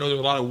now, I know there's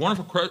a lot of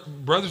wonderful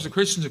brothers and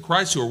Christians in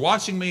Christ who are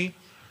watching me.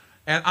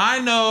 And I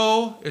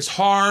know it's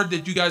hard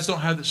that you guys don't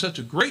have such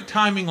a great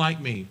timing like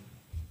me.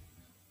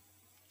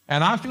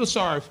 And I feel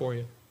sorry for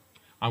you.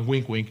 I'm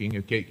winking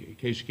in case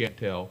you can't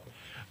tell.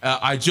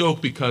 I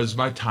joke because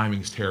my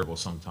timing is terrible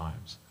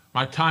sometimes.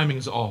 My timing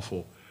is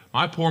awful.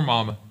 My poor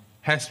mama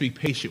has to be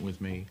patient with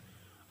me.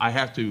 I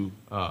have to,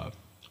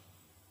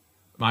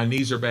 my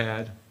knees are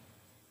bad.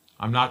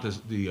 I'm not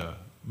the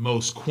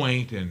most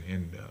quaint and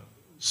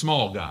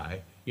small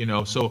guy,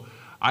 so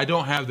I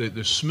don't have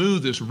the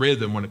smoothest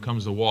rhythm when it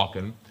comes to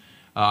walking.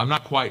 I'm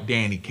not quite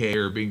Danny Kaye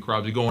or Bing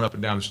Crosby going up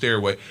and down the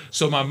stairway.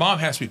 So my mom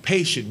has to be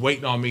patient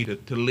waiting on me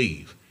to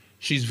leave.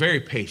 She's very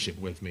patient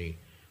with me.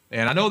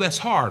 And I know that's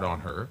hard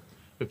on her,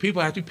 but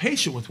people have to be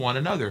patient with one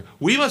another.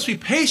 We must be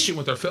patient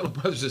with our fellow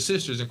brothers and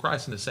sisters in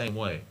Christ in the same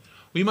way.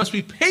 We must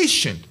be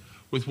patient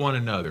with one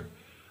another.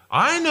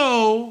 I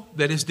know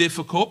that it's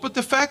difficult, but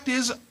the fact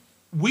is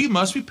we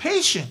must be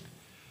patient.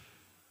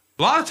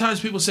 A lot of times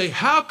people say,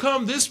 how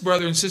come this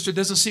brother and sister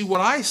doesn't see what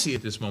I see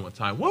at this moment in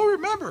time? Well,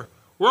 remember,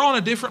 we're on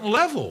a different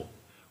level,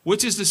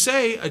 which is to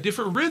say a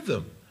different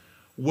rhythm,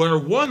 where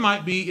one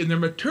might be in their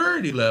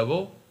maturity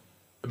level.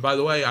 And by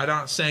the way, I'm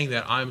not saying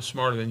that I'm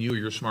smarter than you or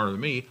you're smarter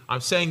than me. I'm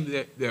saying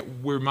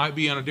that we might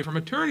be on a different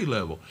maturity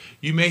level.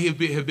 You may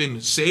have been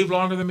saved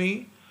longer than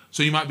me,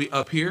 so you might be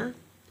up here.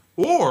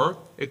 Or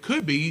it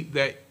could be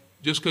that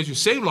just because you're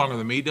saved longer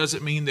than me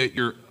doesn't mean that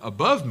you're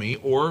above me,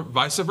 or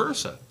vice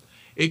versa.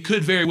 It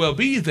could very well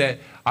be that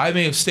I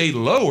may have stayed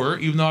lower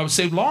even though I was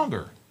saved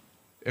longer.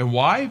 And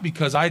why?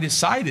 Because I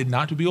decided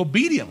not to be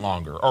obedient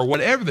longer, or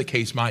whatever the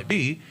case might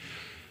be.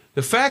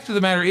 The fact of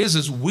the matter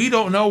is we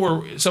don't know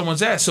where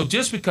someone's at. So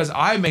just because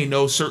I may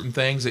know certain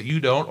things that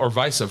you don't, or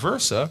vice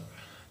versa,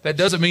 That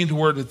doesn't mean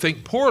we're to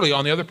think poorly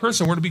on the other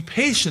person. We're to be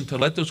patient to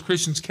let those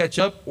Christians catch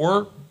up,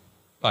 or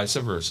vice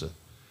versa.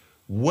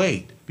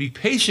 Wait. Be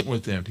patient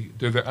with them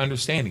to their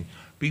understanding.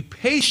 Be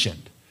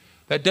patient.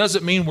 That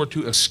doesn't mean we're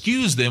to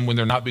excuse them when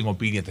they're not being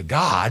obedient to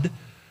God.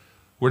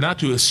 We're not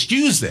to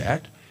excuse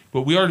that,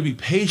 but we are to be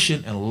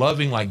patient and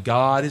loving like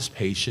God is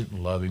patient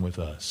and loving with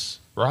us.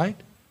 Right?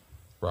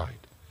 Right.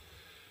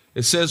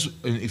 It says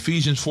in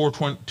Ephesians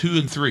 4:2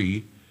 and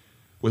 3,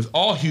 with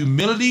all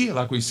humility,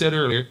 like we said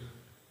earlier,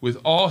 with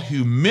all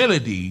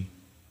humility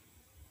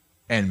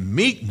and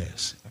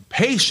meekness and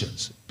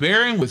patience,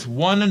 bearing with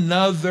one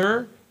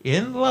another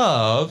in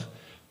love,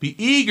 be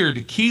eager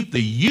to keep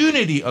the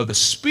unity of the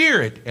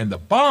Spirit and the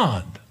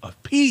bond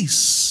of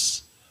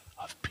peace,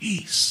 of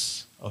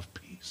peace, of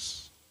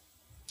peace.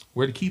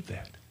 We're to keep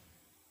that.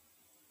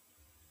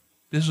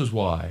 This is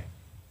why,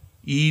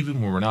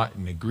 even when we're not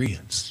in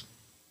agreement,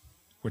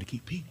 we're to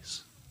keep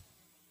peace.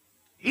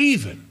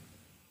 Even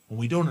when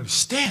we don't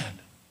understand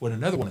what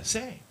another one is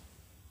saying,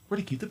 we're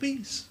to keep the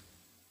peace.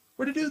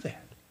 We're to do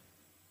that.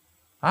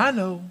 I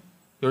know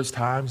there's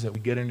times that we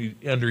get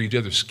under each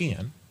other's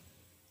skin,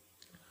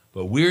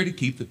 but we're to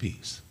keep the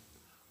peace.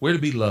 We're to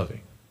be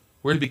loving.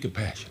 We're to be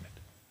compassionate.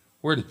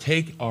 We're to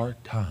take our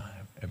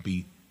time and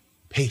be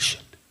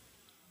patient.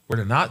 We're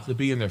to not to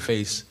be in their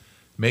face,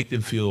 make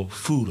them feel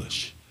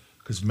foolish,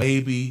 because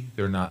maybe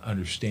they're not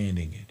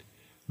understanding it.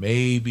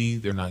 Maybe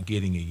they're not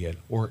getting it yet.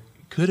 Or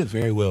could it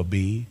very well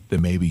be that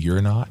maybe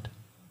you're not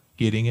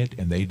getting it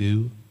and they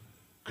do?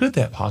 Could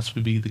that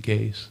possibly be the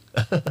case?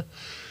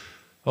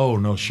 Oh,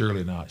 no,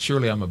 surely not.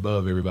 Surely I'm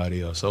above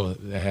everybody else. Oh,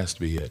 that has to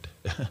be it.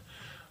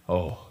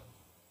 Oh,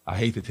 I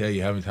hate to tell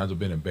you how many times I've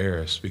been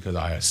embarrassed because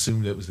I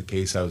assumed it was the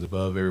case. I was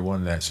above everyone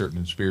in that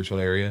certain spiritual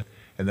area.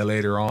 And then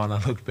later on,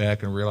 I looked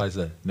back and realized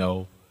that,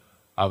 no,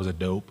 I was a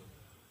dope.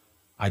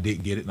 I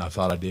didn't get it, and I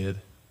thought I did.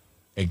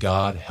 And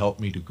God helped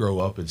me to grow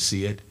up and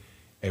see it.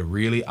 And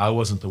really, I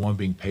wasn't the one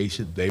being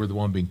patient. They were the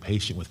one being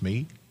patient with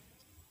me.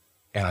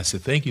 And I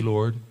said, thank you,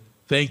 Lord.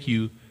 Thank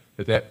you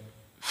that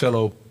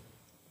fellow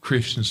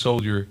Christian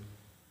soldier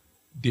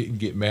didn't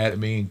get mad at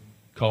me and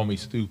call me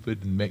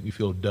stupid and make me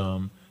feel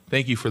dumb.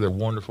 Thank you for their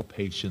wonderful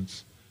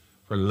patience,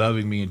 for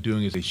loving me and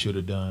doing as they should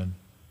have done.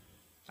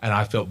 And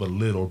I felt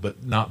belittled,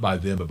 but not by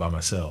them, but by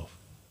myself.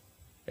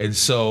 And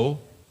so,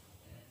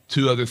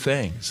 two other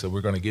things that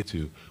we're going to get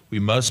to. We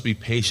must be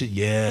patient.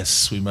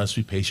 Yes, we must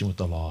be patient with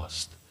the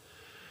lost.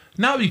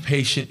 Not be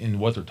patient in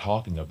what they're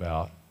talking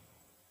about,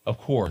 of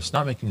course.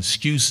 Not making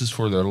excuses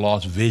for their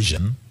lost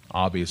vision,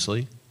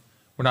 obviously.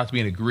 We're not to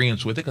be in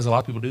agreement with it, because a lot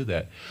of people do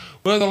that.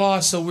 Well, they're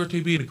lost, so we're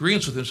to be in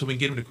agreement with them so we can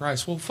get them to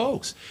Christ. Well,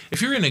 folks, if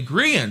you're in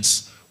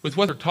agreement with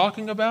what they're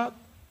talking about,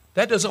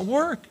 that doesn't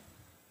work.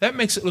 That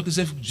makes it look as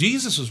if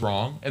Jesus is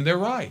wrong and they're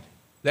right.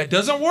 That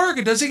doesn't work.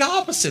 It does the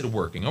opposite of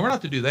working. And we're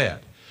not to do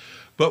that.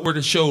 But we're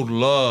to show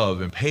love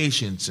and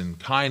patience and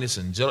kindness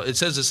and it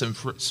says this in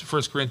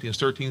 1 Corinthians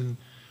 13,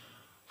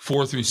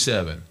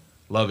 4-7.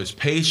 Love is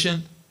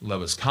patient.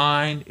 Love is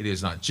kind. It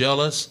is not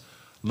jealous.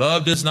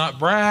 Love does not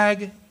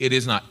brag. It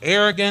is not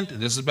arrogant.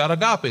 This is about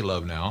agape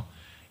love now.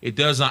 It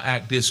does not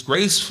act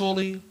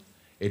disgracefully.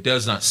 It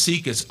does not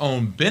seek its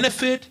own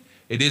benefit.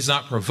 It is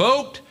not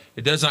provoked.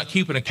 It does not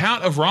keep an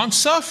account of wrong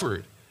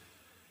suffered.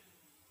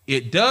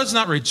 It does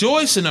not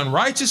rejoice in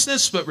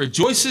unrighteousness, but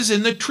rejoices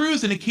in the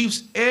truth, and it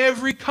keeps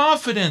every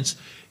confidence.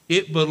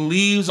 It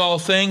believes all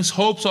things,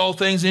 hopes all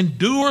things,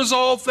 endures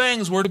all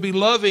things. We're to be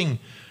loving,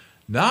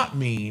 not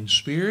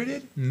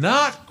mean-spirited,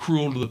 not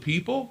cruel to the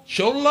people.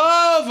 Show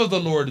love of the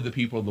Lord to the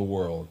people of the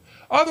world.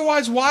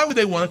 Otherwise, why would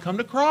they want to come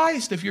to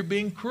Christ if you're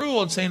being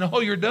cruel and saying, oh,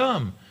 you're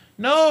dumb?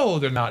 No,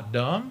 they're not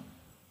dumb.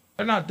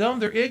 They're not dumb,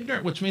 they're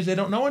ignorant, which means they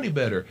don't know any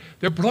better.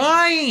 They're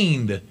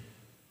blind.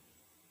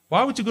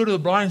 Why would you go to the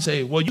blind and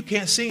say, well, you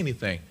can't see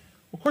anything?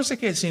 Well, of course they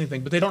can't see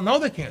anything, but they don't know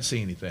they can't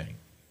see anything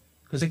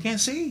because they can't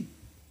see.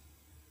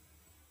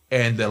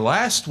 And the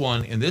last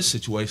one in this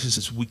situation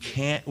is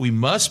we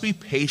must be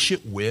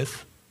patient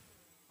with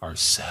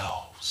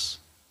ourselves.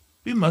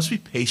 We must be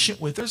patient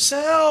with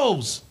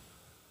ourselves.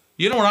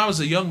 You know, when I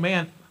was a young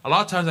man, a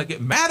lot of times I get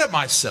mad at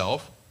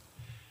myself,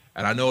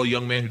 and I know a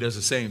young man who does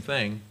the same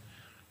thing.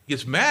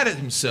 Gets mad at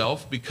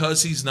himself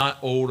because he's not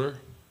older,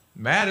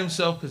 mad at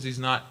himself because he's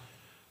not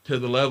to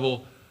the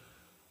level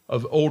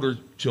of older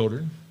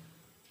children,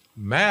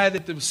 mad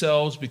at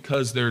themselves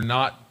because they're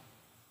not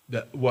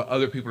what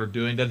other people are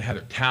doing, doesn't have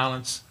their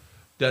talents,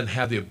 doesn't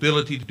have the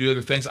ability to do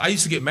other things. I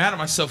used to get mad at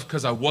myself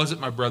because I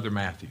wasn't my brother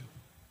Matthew,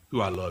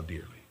 who I love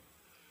dearly.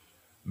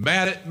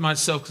 Mad at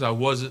myself because I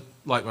wasn't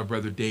like my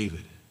brother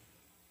David,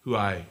 who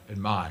I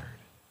admired.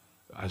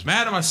 I was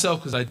mad at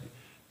myself because I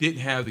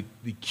didn't have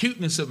the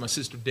cuteness of my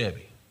sister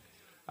Debbie.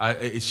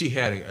 She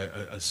had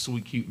a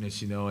sweet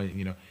cuteness, and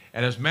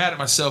I was mad at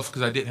myself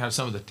because I didn't have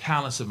some of the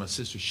talents of my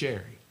sister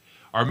Sherry.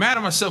 Or mad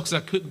at myself because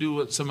I couldn't do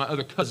what some of my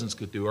other cousins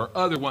could do, or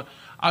other one.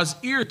 I was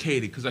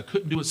irritated because I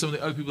couldn't do what some of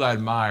the other people I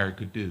admired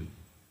could do.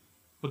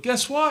 But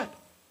guess what?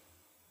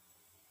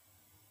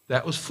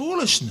 That was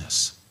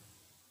foolishness.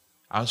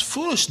 I was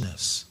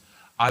foolishness.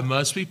 I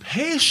must be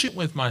patient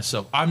with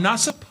myself. I'm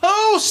not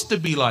supposed to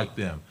be like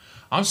them.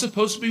 I'm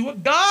supposed to be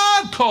what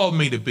God called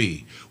me to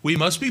be. We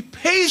must be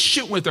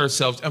patient with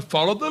ourselves and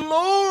follow the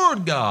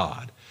Lord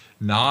God,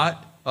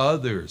 not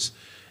others.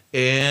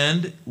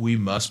 And we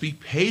must be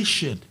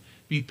patient.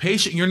 Be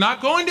patient. You're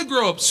not going to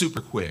grow up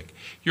super quick.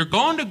 You're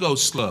going to go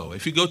slow.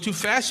 If you go too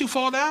fast, you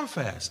fall down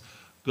fast.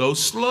 Go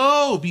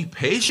slow. Be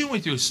patient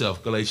with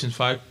yourself. Galatians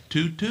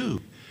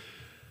 5:2.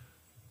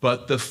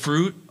 But the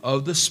fruit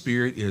of the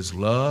Spirit is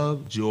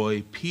love,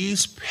 joy,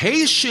 peace,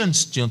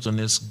 patience,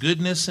 gentleness,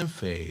 goodness, and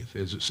faith.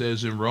 As it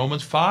says in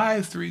Romans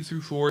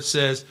 5:3-4, it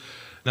says,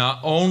 not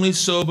only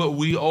so, but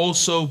we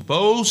also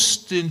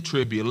boast in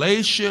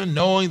tribulation,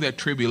 knowing that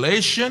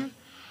tribulation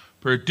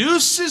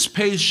produces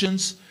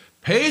patience,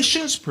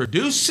 patience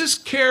produces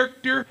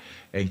character,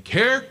 and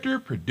character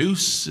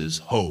produces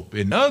hope.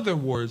 In other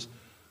words,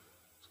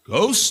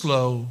 go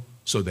slow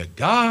so that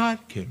God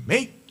can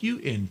make you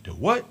into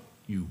what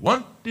you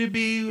want to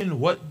be and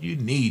what you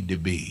need to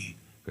be,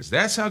 because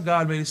that's how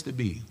God made us to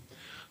be.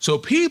 So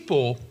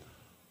people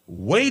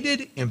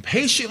waited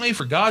impatiently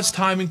for God's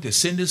timing to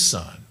send his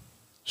son.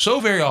 So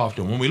very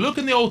often when we look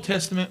in the Old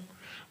Testament,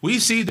 we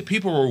see that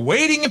people were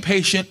waiting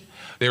impatient.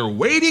 They're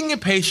waiting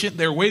impatient.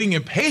 They're waiting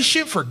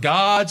impatient for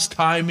God's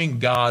timing,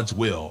 God's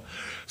will.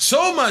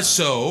 So much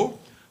so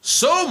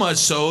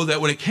that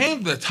when it came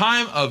to the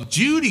time of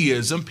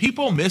Judaism,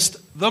 people missed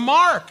the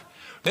mark.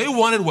 They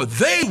wanted what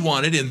they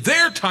wanted in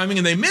their timing,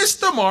 and they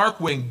missed the mark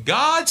when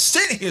God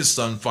sent his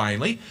son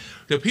finally.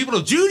 The people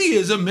of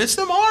Judaism missed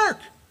the mark.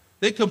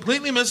 They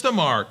completely missed the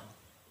mark.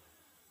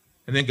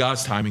 And then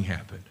God's timing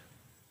happened.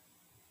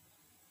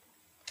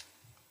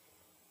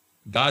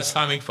 God's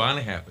timing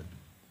finally happened.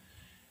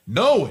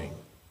 Knowing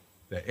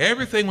that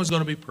everything was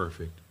going to be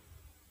perfect.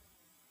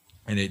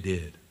 And it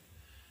did.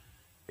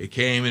 It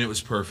came and it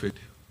was perfect.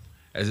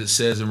 As it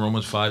says in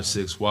Romans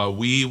 5:6, while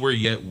we were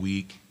yet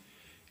weak,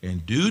 in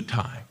due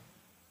time,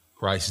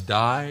 Christ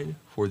died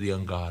for the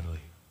ungodly.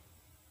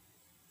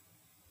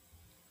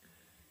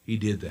 He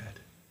did that.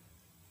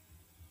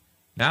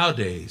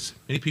 Nowadays,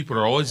 many people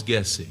are always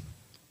guessing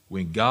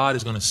when God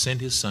is going to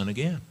send his son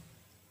again.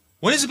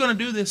 When is he going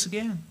to do this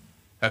again?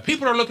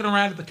 People are looking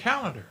around at the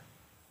calendar.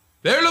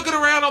 They're looking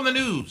around on the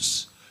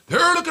news.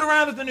 They're looking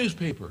around at the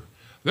newspaper.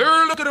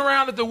 They're looking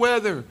around at the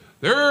weather.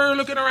 They're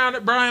looking around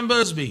at Brian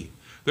Busby.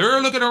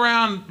 They're looking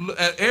around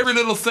at every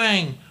little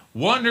thing,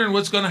 wondering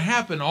what's going to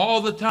happen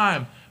all the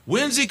time.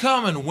 When's he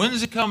coming?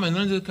 When's he coming?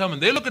 When's he coming?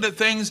 They're looking at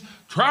things,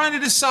 trying to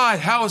decide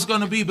how it's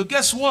going to be. But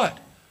guess what?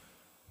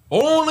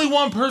 Only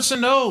one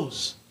person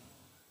knows.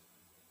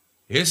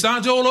 It's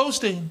not Joel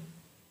Osteen.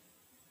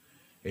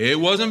 It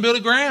wasn't Billy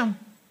Graham.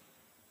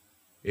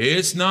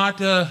 It's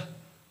not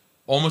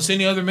almost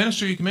any other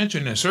minister you can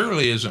mention. It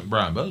certainly isn't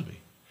Brian Busby.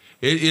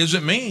 It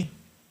isn't me.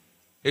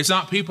 It's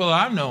not people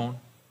I've known.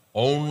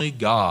 Only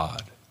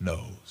God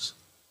knows.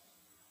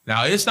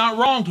 Now, it's not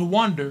wrong to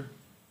wonder.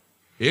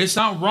 It's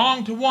not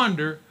wrong to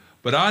wonder,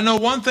 but I know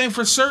one thing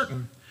for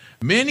certain.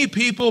 Many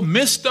people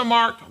miss the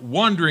mark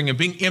wondering and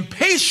being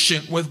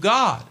impatient with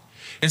God.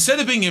 Instead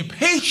of being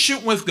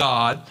impatient with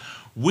God,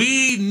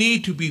 we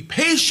need to be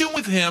patient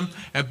with him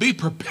and be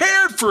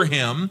prepared for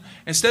him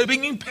instead of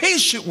being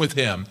impatient with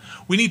him.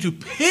 We need to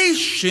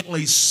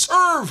patiently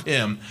serve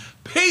him.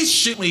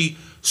 Patiently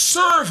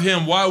serve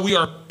him while we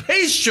are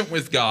patient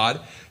with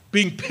God,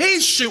 being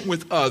patient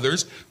with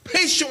others,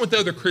 patient with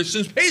other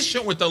Christians,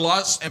 patient with the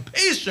lost, and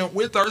patient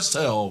with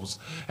ourselves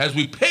as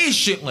we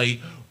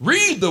patiently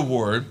read the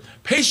Word,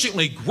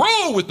 patiently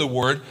grow with the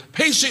Word,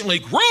 patiently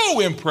grow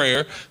in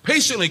prayer,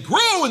 patiently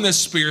grow in the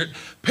Spirit,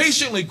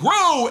 patiently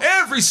grow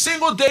every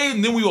single day,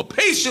 and then we will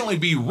patiently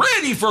be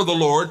ready for the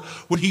Lord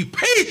when he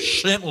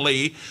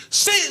patiently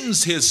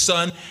sends his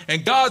son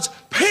and God's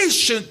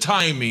patient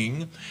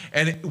timing,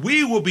 and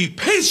we will be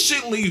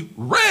patiently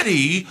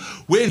ready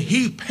when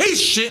he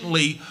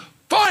patiently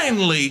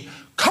finally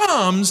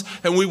comes,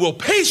 and we will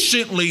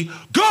patiently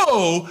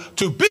go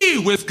to be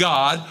with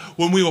God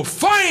when we will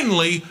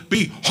finally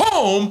be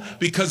home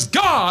because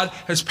God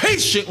has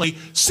patiently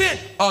sent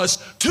us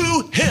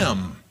to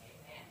him.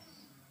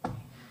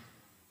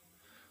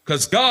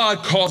 Because God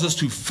calls us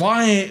to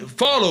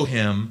follow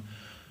him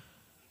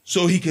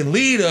so he can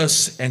lead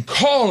us and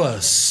call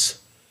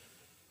us,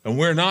 and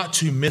we're not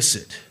to miss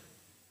it.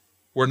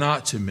 We're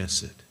not to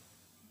miss it.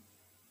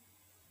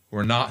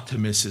 We're not to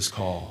miss his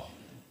call.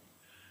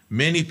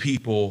 Many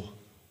people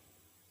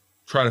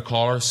try to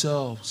call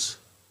ourselves.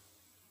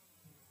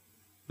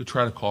 We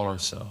try to call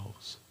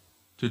ourselves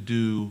to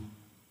do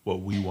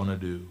what we want to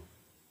do.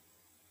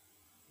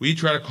 We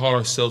try to call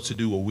ourselves to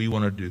do what we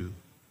want to do.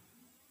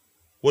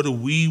 What do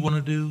we want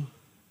to do?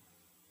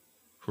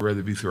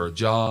 Whether it be through our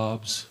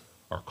jobs,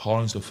 our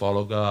callings to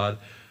follow God,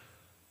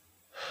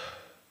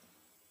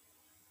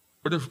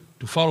 or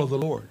to follow the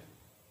Lord.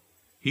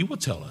 He will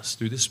tell us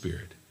through the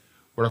Spirit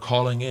what our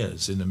calling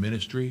is in the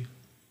ministry.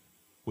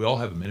 We all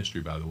have a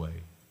ministry, by the way.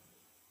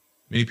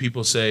 Many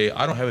people say,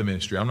 I don't have a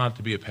ministry. I'm not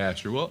to be a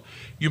pastor. Well,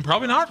 you're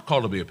probably not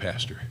called to be a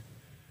pastor.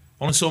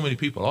 Only so many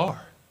people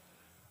are.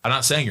 I'm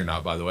not saying you're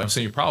not, by the way. I'm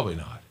saying you're probably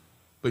not.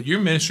 But your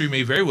ministry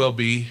may very well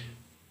be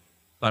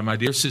like my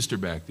dear sister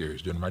back there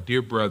is doing, my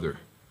dear brother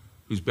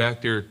who's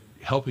back there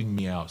helping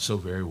me out so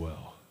very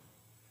well.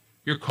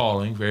 Your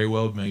calling very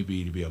well may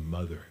be to be a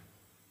mother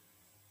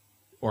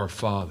or a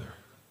father.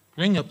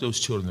 Bring up those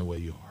children the way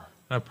you are.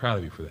 And I'm proud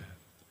of you for that.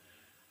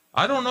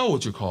 I don't know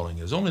what your calling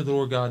is. Only the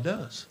Lord God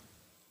does.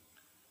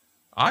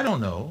 I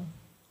don't know,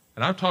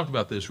 and I've talked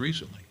about this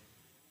recently.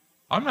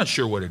 I'm not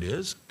sure what it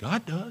is.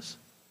 God does.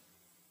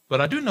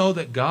 But I do know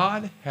that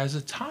God has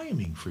a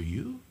timing for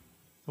you,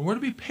 and we're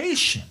to be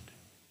patient.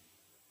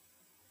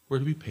 We're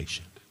to be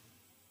patient.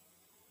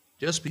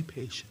 Just be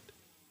patient.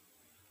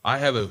 I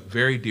have a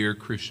very dear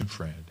Christian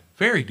friend,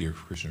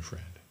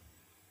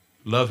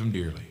 love him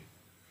dearly.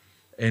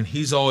 And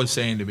he's always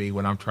saying to me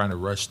when I'm trying to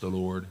rush the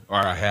Lord, or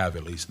I have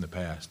at least in the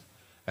past,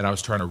 and I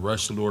was trying to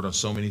rush the Lord on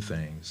so many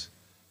things,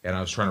 and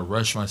I was trying to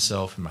rush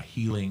myself in my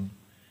healing,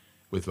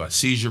 with my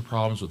seizure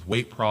problems, with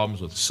weight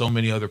problems, with so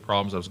many other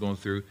problems I was going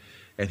through.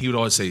 And he would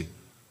always say,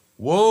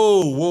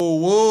 whoa, whoa,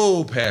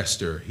 whoa,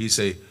 Pastor. He'd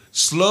say,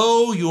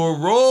 slow your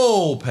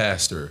roll,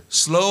 Pastor.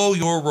 Slow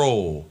your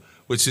roll,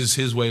 which is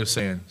his way of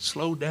saying,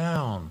 slow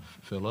down,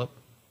 Philip.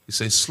 He'd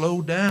say,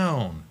 slow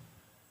down.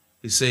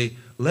 He'd say,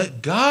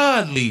 let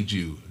God lead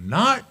you,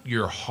 not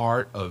your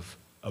heart of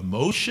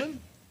emotion.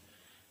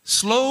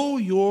 Slow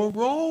your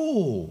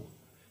roll.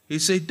 He'd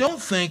say,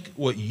 don't think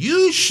what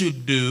you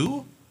should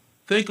do.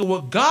 Think of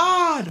what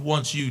God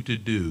wants you to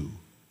do.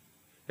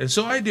 And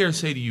so I dare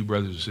say to you,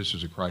 brothers and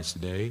sisters of Christ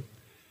today,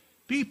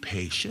 be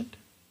patient.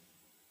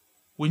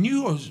 When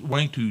you are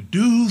wanting to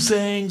do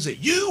things that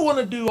you want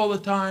to do all the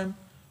time,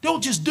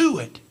 don't just do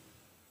it.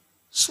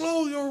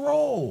 Slow your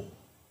roll.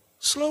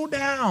 Slow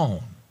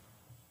down.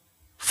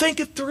 Think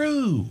it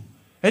through.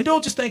 And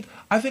don't just think,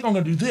 I think I'm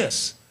going to do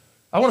this.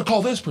 I want to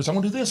call this person. I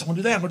want to do this. I want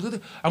to do that. I want to do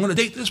this. I'm going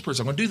to date this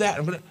person. I'm going to do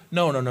that.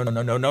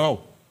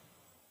 No.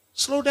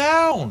 Slow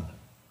down.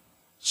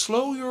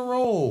 Slow your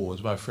roll,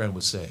 as my friend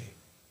would say.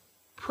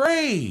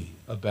 Pray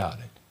about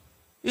it.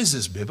 Is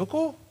this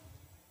biblical?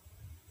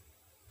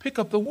 Pick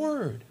up the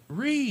word.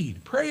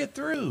 Read. Pray it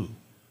through.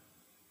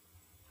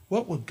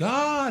 What would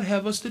God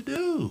have us to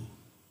do?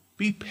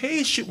 Be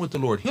patient with the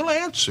Lord. He'll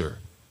answer.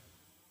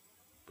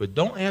 But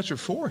don't answer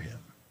for him.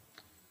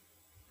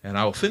 And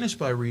I will finish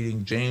by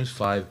reading James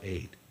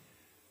 5:8.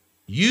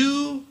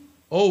 You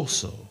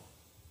also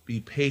be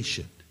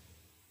patient.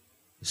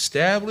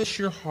 Establish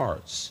your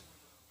hearts,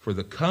 for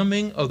the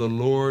coming of the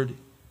Lord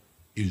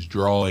is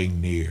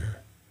drawing near.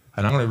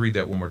 And I'm going to read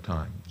that one more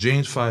time.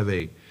 James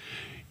 5:8.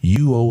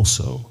 You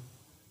also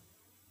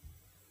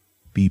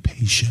be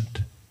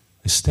patient.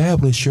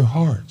 Establish your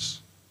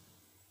hearts,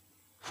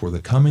 for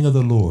the coming of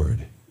the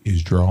Lord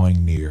is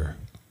drawing near.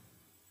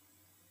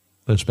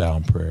 Let's bow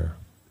in prayer.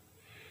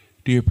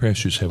 Dear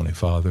precious Heavenly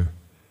Father,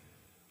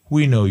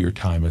 we know your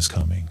time is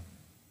coming.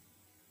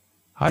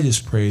 I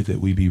just pray that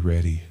we be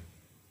ready.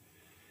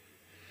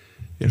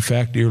 In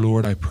fact, dear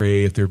Lord, I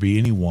pray if there be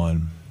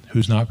anyone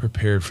who's not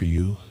prepared for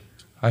you,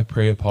 I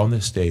pray upon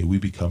this day we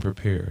become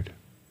prepared.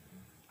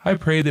 I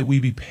pray that we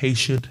be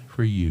patient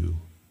for you.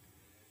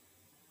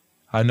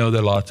 I know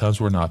that a lot of times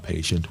we're not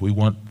patient. We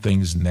want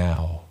things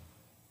now.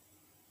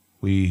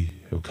 We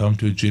have come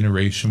to a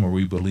generation where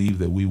we believe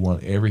that we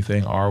want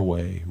everything our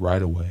way,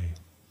 right away.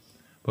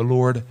 But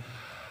Lord,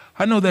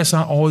 I know that's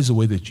not always the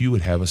way that you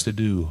would have us to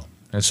do.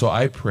 And so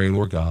I pray,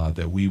 Lord God,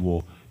 that we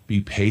will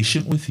be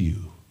patient with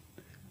you.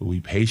 We'll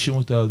be patient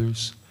with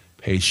others,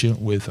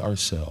 patient with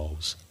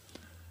ourselves.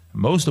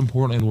 Most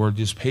importantly, Lord,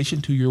 just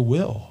patient to your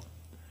will.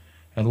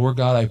 And Lord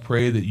God, I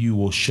pray that you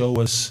will show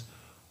us,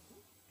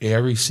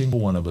 every single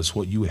one of us,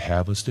 what you would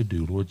have us to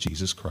do, Lord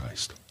Jesus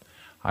Christ.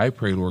 I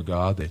pray, Lord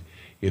God, that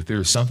if there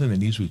is something that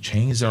needs to be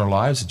changed in our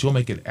lives, that you'll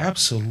make it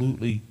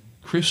absolutely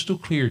crystal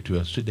clear to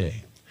us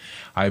today.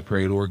 I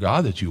pray, Lord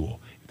God, that you will,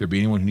 if there be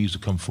anyone who needs to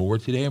come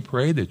forward today and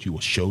pray, that you will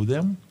show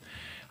them.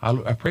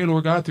 I pray,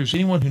 Lord God, if there's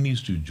anyone who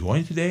needs to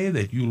join today,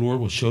 that you, Lord,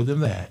 will show them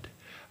that.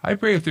 I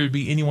pray if there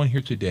be anyone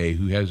here today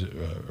who has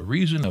a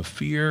reason of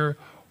fear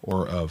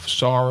or of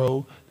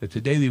sorrow, that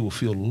today they will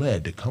feel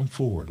led to come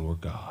forward,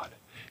 Lord God.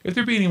 If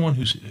there be anyone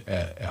who's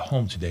at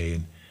home today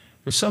and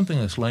there's something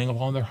that's laying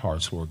upon their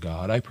hearts, Lord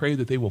God, I pray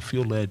that they will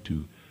feel led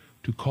to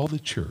call the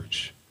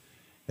church,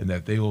 and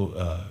that they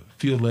will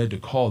feel led to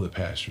call the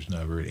pastor's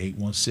number at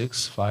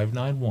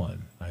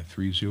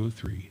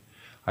 816-591-9303.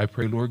 I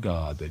pray, Lord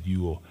God, that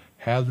you will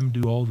have them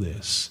do all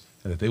this,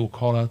 and that they will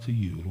call out to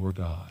you, Lord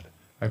God.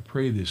 I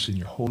pray this in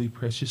your holy,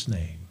 precious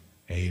name.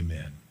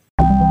 Amen.